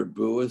Gerhard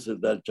Buis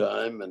at that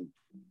time, and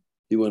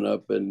he went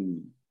up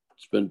and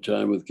spent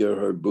time with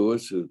Gerhard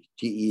Buis of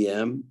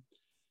TEM.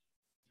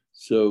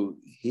 So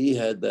he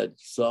had that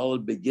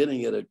solid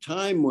beginning at a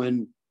time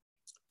when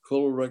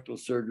colorectal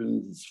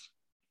surgeons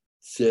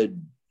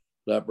said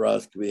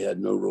laparoscopy had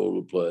no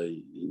role to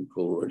play in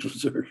colorectal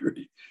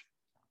surgery.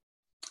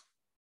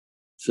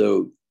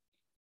 So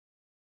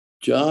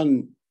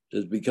John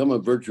has become a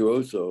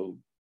virtuoso,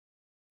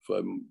 if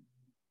I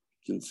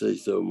can say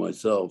so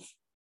myself.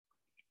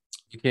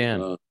 You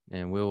can,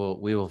 and we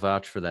will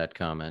vouch for that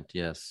comment.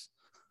 Yes.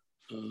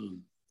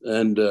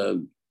 And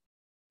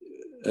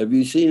have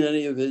you seen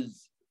any of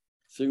his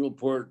single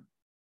port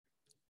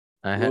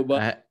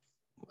robot?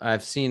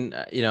 I've seen,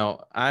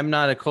 I'm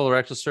not a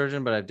colorectal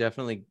surgeon, but I've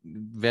definitely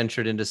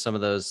ventured into some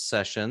of those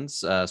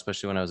sessions,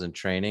 especially when I was in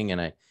training,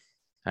 and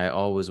I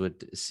always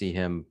would see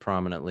him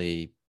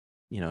prominently,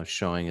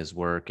 showing his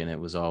work, and it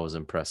was always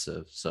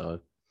impressive. So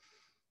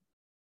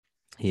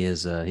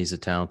he's a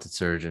talented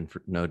surgeon,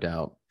 no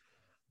doubt.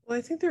 Well,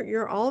 I think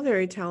you're all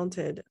very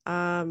talented.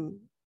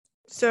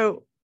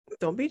 So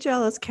don't be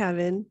jealous,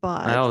 Kevin,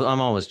 but I'm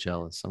always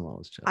jealous.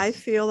 I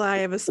feel that I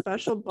have a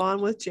special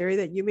bond with Jerry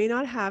that you may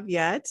not have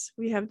yet.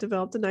 We have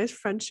developed a nice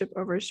friendship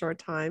over a short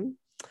time.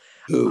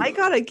 I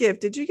got a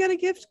gift. Did you get a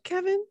gift,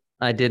 Kevin?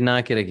 I did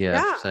not get a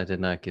gift. Yeah. I did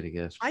not get a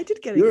gift. I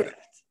did get a gift.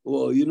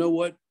 Well, you know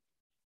what?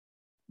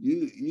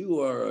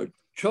 You are a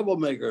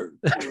troublemaker.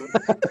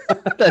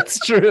 That's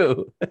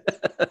true.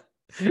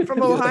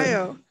 From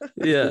Ohio.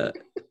 Yeah.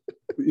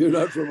 You're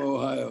not from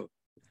Ohio.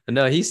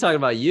 No, he's talking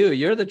about you.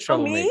 You're the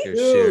troublemaker,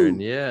 Sharon.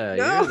 Yeah,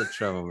 No. You're the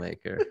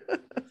troublemaker.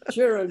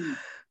 Sharon.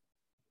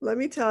 Let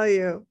me tell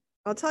you.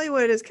 I'll tell you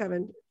what it is,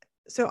 Kevin.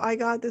 So I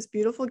got this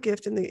beautiful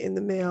gift in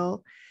the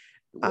mail.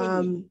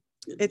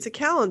 It's a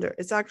calendar.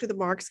 It's actually the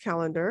Mark's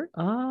calendar.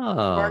 Oh.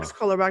 Mark's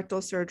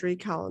colorectal surgery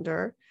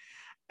calendar.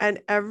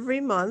 And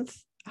every month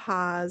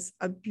has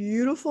a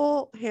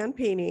beautiful hand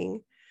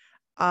painting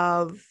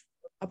of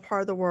a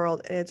part of the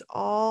world. And it's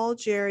all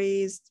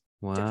Jerry's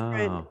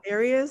different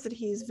areas that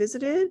he's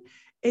visited.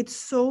 It's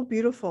so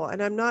beautiful.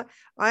 And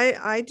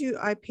I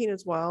paint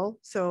as well.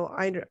 So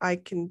I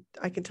can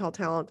tell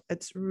talent.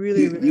 It's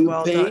really, really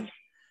well done.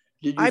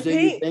 Did you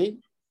say you paint?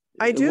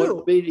 I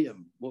do.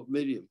 What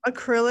medium?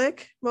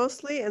 Acrylic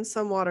mostly, and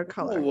some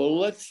watercolor. Oh, well,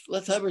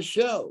 let's have a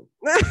show.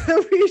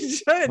 We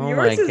should. Oh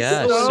my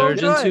gosh, so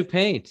surgeons good. who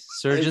paint.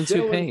 Surgeons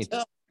who paint.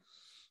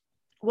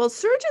 Well,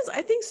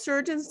 I think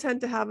surgeons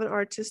tend to have an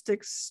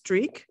artistic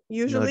streak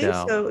usually, No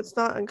doubt. so it's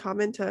not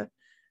uncommon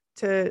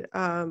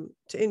to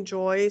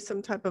enjoy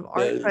some type of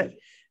art.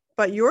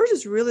 But yours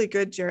is really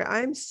good, Jerry.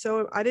 I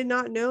did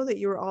not know that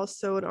you were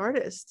also an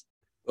artist.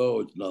 Oh,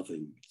 it's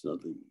nothing. It's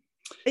nothing.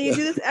 And you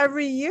do this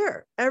every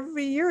year.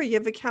 Every year you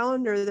have a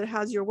calendar that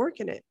has your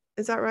work in it.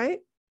 Is that right?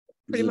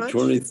 Pretty much.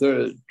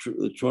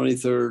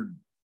 23rd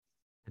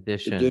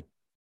edition.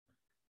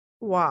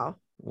 Wow.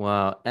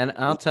 And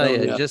I'll tell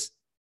you, just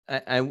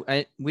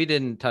we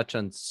didn't touch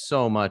on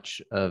so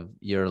much of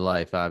your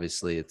life.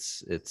 Obviously,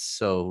 it's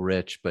so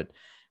rich, but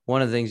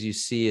one of the things you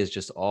see is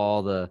just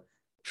all the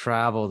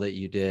travel that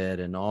you did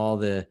and all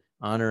the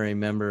honorary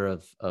member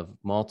of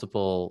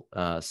multiple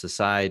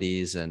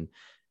societies and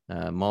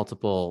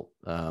multiple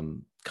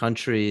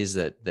countries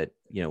that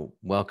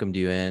welcomed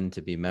you in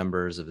to be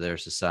members of their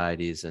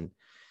societies. And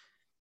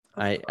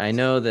I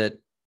know that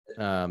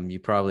you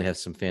probably have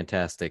some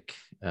fantastic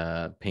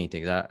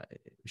paintings.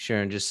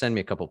 Sharon, just send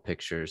me a couple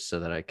pictures so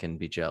that I can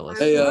be jealous.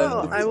 Hey,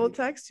 I will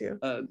text you.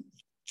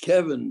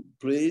 Kevin,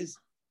 please,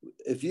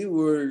 if you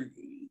were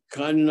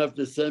kind enough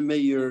to send me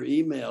your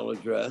email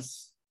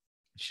address.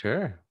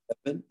 Sure.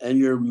 And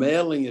your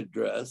mailing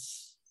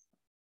address.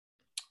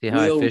 See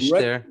how I fished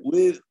there?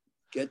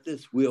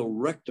 We'll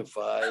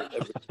rectify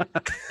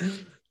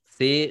everything.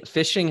 See,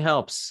 fishing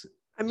helps.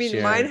 I mean,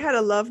 Sharon. Mine had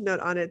a love note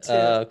on it too.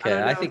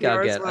 Okay, I think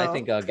I'll get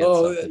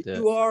Oh, something to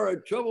you are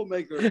a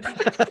troublemaker.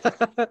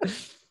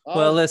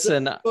 Well,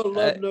 listen. A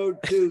love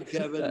note too,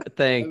 Kevin.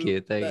 Thank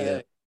you.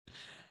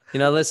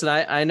 Listen,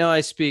 I know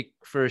I speak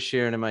for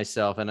Sharon and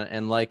myself,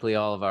 and likely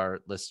all of our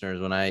listeners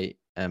when I'm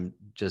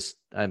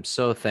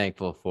so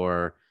thankful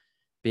for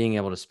being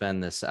able to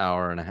spend this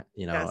hour and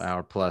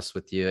hour plus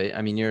with you.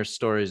 I mean, your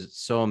story is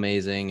so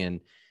amazing, and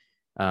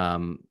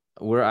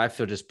I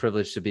feel just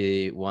privileged to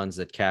be ones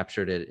that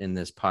captured it in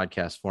this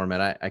podcast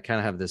format. I kind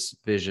of have this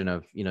vision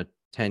of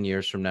 10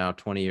 years from now,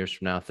 20 years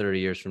from now, 30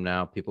 years from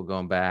now, people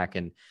going back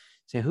and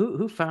saying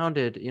who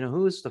founded,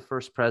 who was the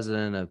first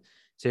president of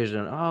sages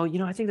are, oh,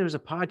 I think there was a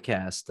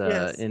podcast,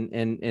 Yes. and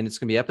it's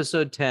gonna be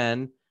episode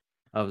 10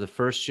 of the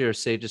first year of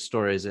Sages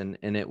Stories, and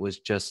it was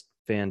just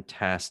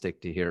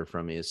fantastic to hear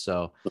from you.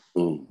 So,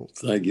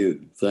 thank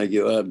you.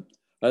 There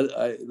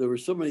were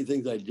so many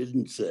things I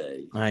didn't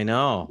say. I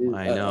know.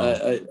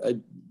 I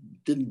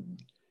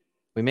didn't.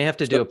 We may have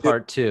to do a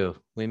part two.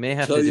 We may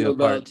have to do a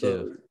part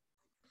two.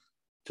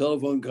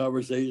 Telephone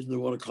conversations at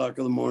 1 o'clock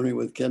in the morning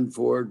with Ken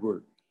Ford,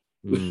 where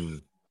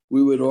we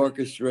would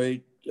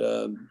orchestrate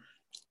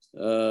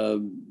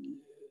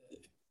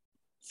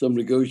some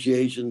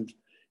negotiations.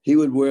 He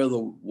would wear the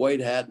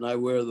white hat and I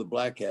wear the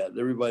black hat.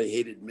 Everybody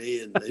hated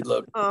me and they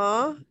loved me.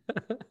 Aw.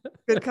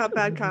 Good cop,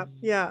 bad cop.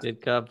 Yeah.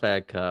 Good cop,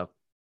 bad cop.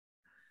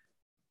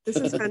 This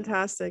is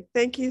fantastic.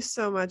 Thank you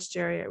so much,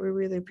 Jerry. We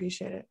really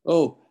appreciate it.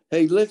 Oh,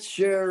 hey, let's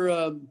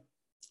share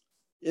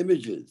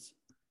images.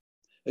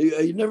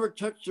 You never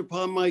touched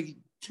upon my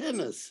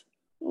tennis.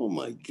 Oh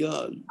my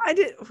God. I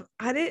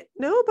didn't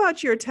know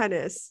about your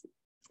tennis.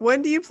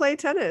 When do you play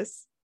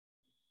tennis?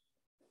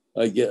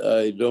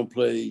 I don't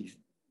play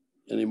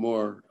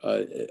anymore.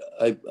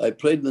 I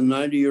played the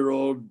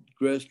 90-year-old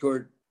grass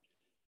court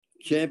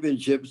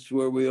championships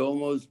where we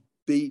almost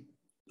beat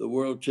the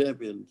world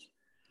champions.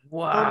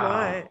 Wow. Oh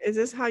my. Is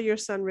this how your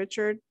son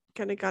Richard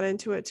kind of got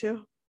into it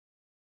too?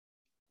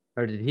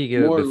 Or did he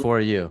go before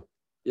you?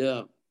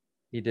 Yeah.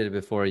 He did it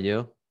before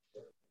you?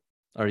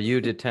 Or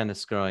you did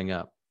tennis growing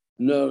up?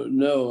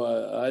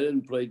 No, I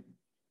didn't play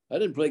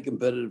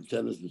competitive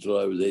tennis until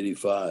I was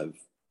 85.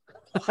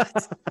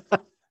 What?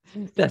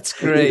 That's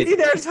great. See,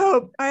 there's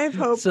hope. I have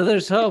hope. So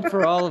there's hope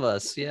for all of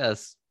us.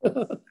 Yes.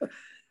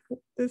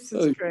 This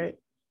is great.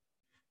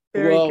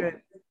 Very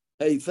good.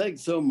 Hey,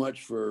 thanks so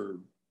much for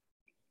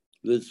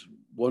this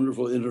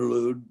wonderful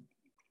interlude.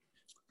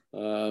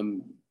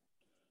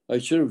 I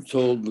should have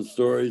told the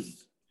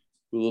stories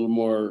a little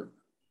more.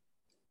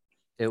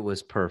 It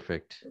was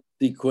perfect.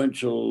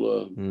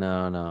 Sequential.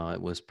 No,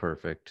 it was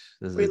perfect.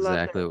 This is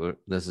exactly what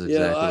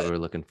we're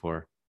looking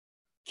for.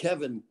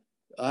 Kevin,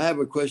 I have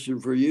a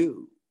question for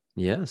you.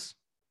 Yes.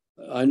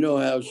 I know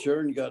how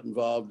Sharon got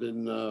involved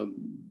in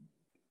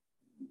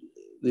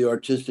the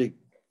artistic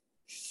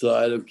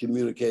side of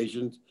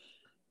communications.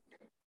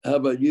 How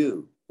about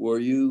you? Were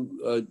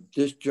you a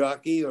disc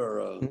jockey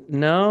or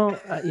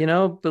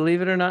No,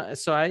 believe it or not.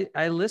 So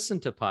I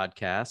listened to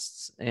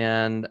podcasts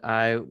and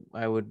I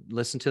would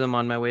listen to them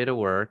on my way to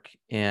work.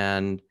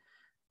 And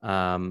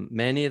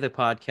many of the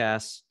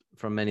podcasts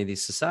from many of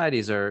these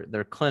societies they're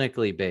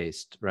clinically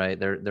based, right?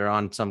 They're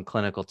on some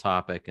clinical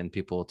topic and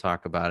people will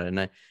talk about it.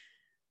 And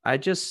I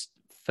just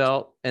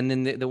felt, and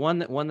then the one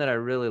that I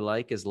really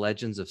like is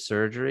Legends of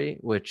Surgery,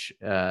 which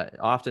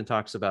often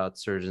talks about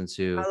surgeons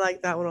who. I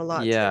like that one a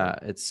lot. Yeah,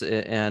 too.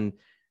 and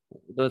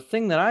the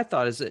thing that I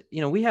thought is that,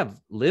 we have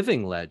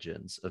living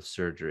legends of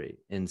surgery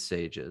in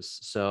Sages.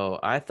 So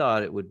I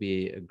thought it would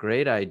be a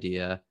great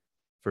idea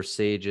for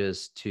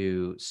Sages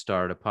to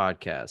start a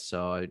podcast.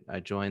 So I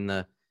joined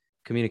the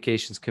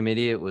communications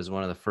committee. It was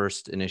one of the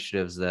first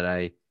initiatives that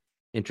I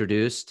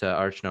introduced to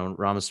Archana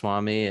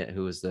Ramaswamy,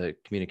 who was the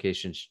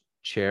communications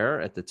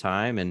chair at the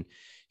time. And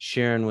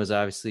Sharon was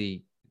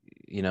obviously,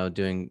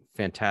 doing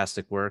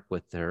fantastic work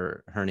with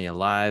her Hernia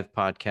Live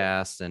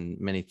podcast and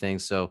many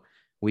things. So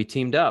we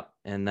teamed up,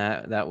 and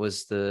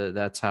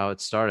that's how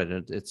it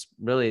started. It's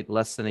really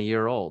less than a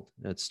year old.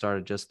 It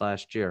started just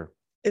last year.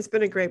 It's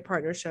been a great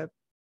partnership.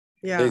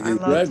 Yeah. Hey,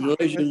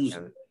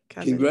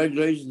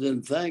 congratulations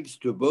and thanks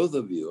to both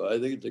of you. I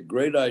think it's a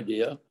great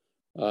idea.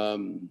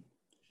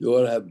 You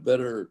ought to have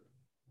better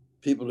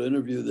people to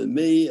interview than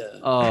me.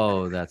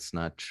 Oh, that's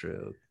not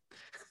true.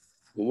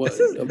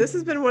 This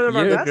has been one of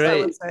our best,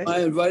 great. I would say. Am I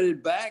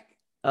invited back?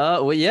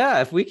 Well,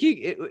 yeah. If we keep,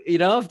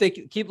 if they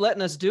keep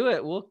letting us do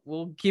it,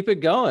 we'll keep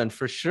it going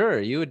for sure.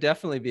 You would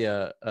definitely be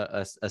a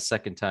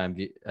second time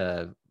guest.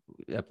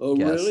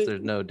 Really?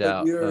 There's no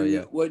doubt.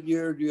 What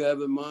year do you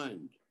have in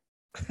mind?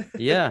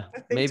 Yeah,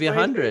 maybe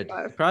 100.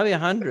 Probably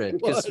 100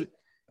 because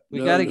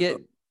we got to get.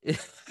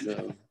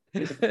 No.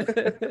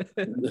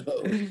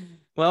 No.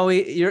 Well,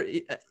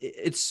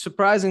 it's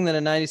surprising that a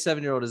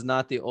 97-year-old is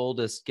not the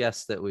oldest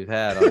guest that we've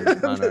had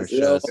on our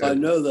show. So I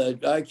know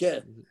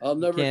that. I'll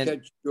never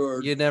catch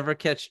George. You never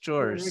catch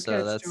George.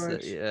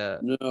 George. Yeah.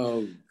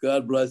 No,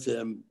 God bless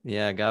him.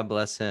 Yeah, God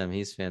bless him.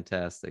 He's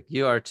fantastic.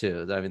 You are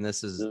too. I mean,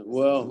 this is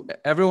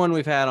everyone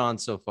we've had on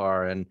so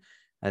far, and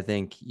I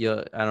think I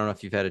don't know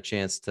if you've had a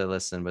chance to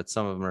listen, but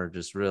some of them are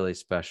just really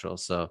special.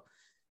 So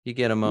you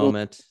get a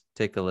moment.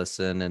 Take a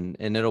listen,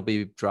 and it'll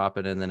be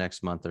dropping in the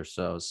next month or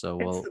so. So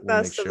we'll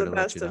make sure to let you know. The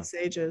best of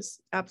Sages.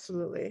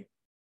 Absolutely.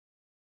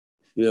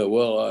 Yeah,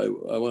 well,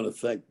 I want to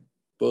thank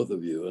both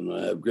of you, and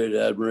I have great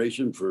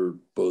admiration for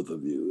both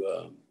of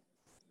you.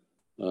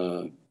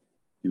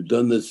 You've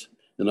done this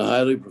in a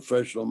highly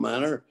professional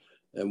manner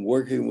and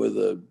working with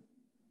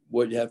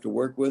what you have to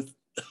work with.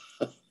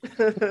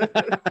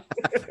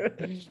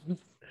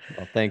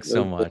 Well, thanks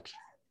so much.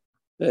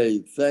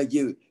 Hey, thank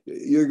you.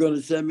 You're going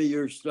to send me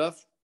your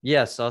stuff?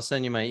 Yes, I'll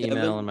send you my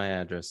email and my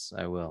address.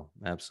 I will.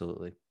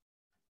 Absolutely.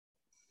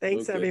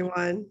 Thanks,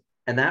 everyone.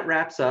 And that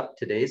wraps up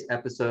today's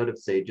episode of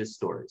Sage's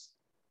Stories.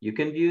 You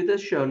can view the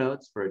show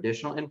notes for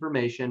additional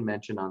information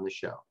mentioned on the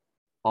show.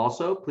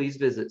 Also, please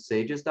visit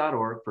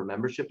sages.org for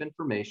membership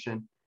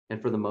information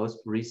and for the most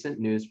recent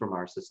news from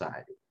our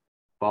society.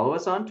 Follow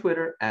us on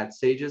Twitter at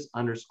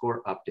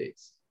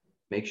sages_updates.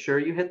 Make sure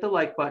you hit the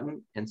like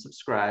button and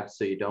subscribe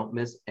so you don't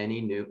miss any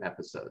new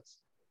episodes.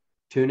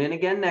 Tune in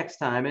again next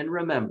time, and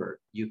remember,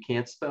 you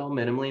can't spell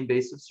minimally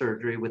invasive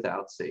surgery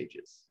without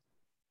SAGES.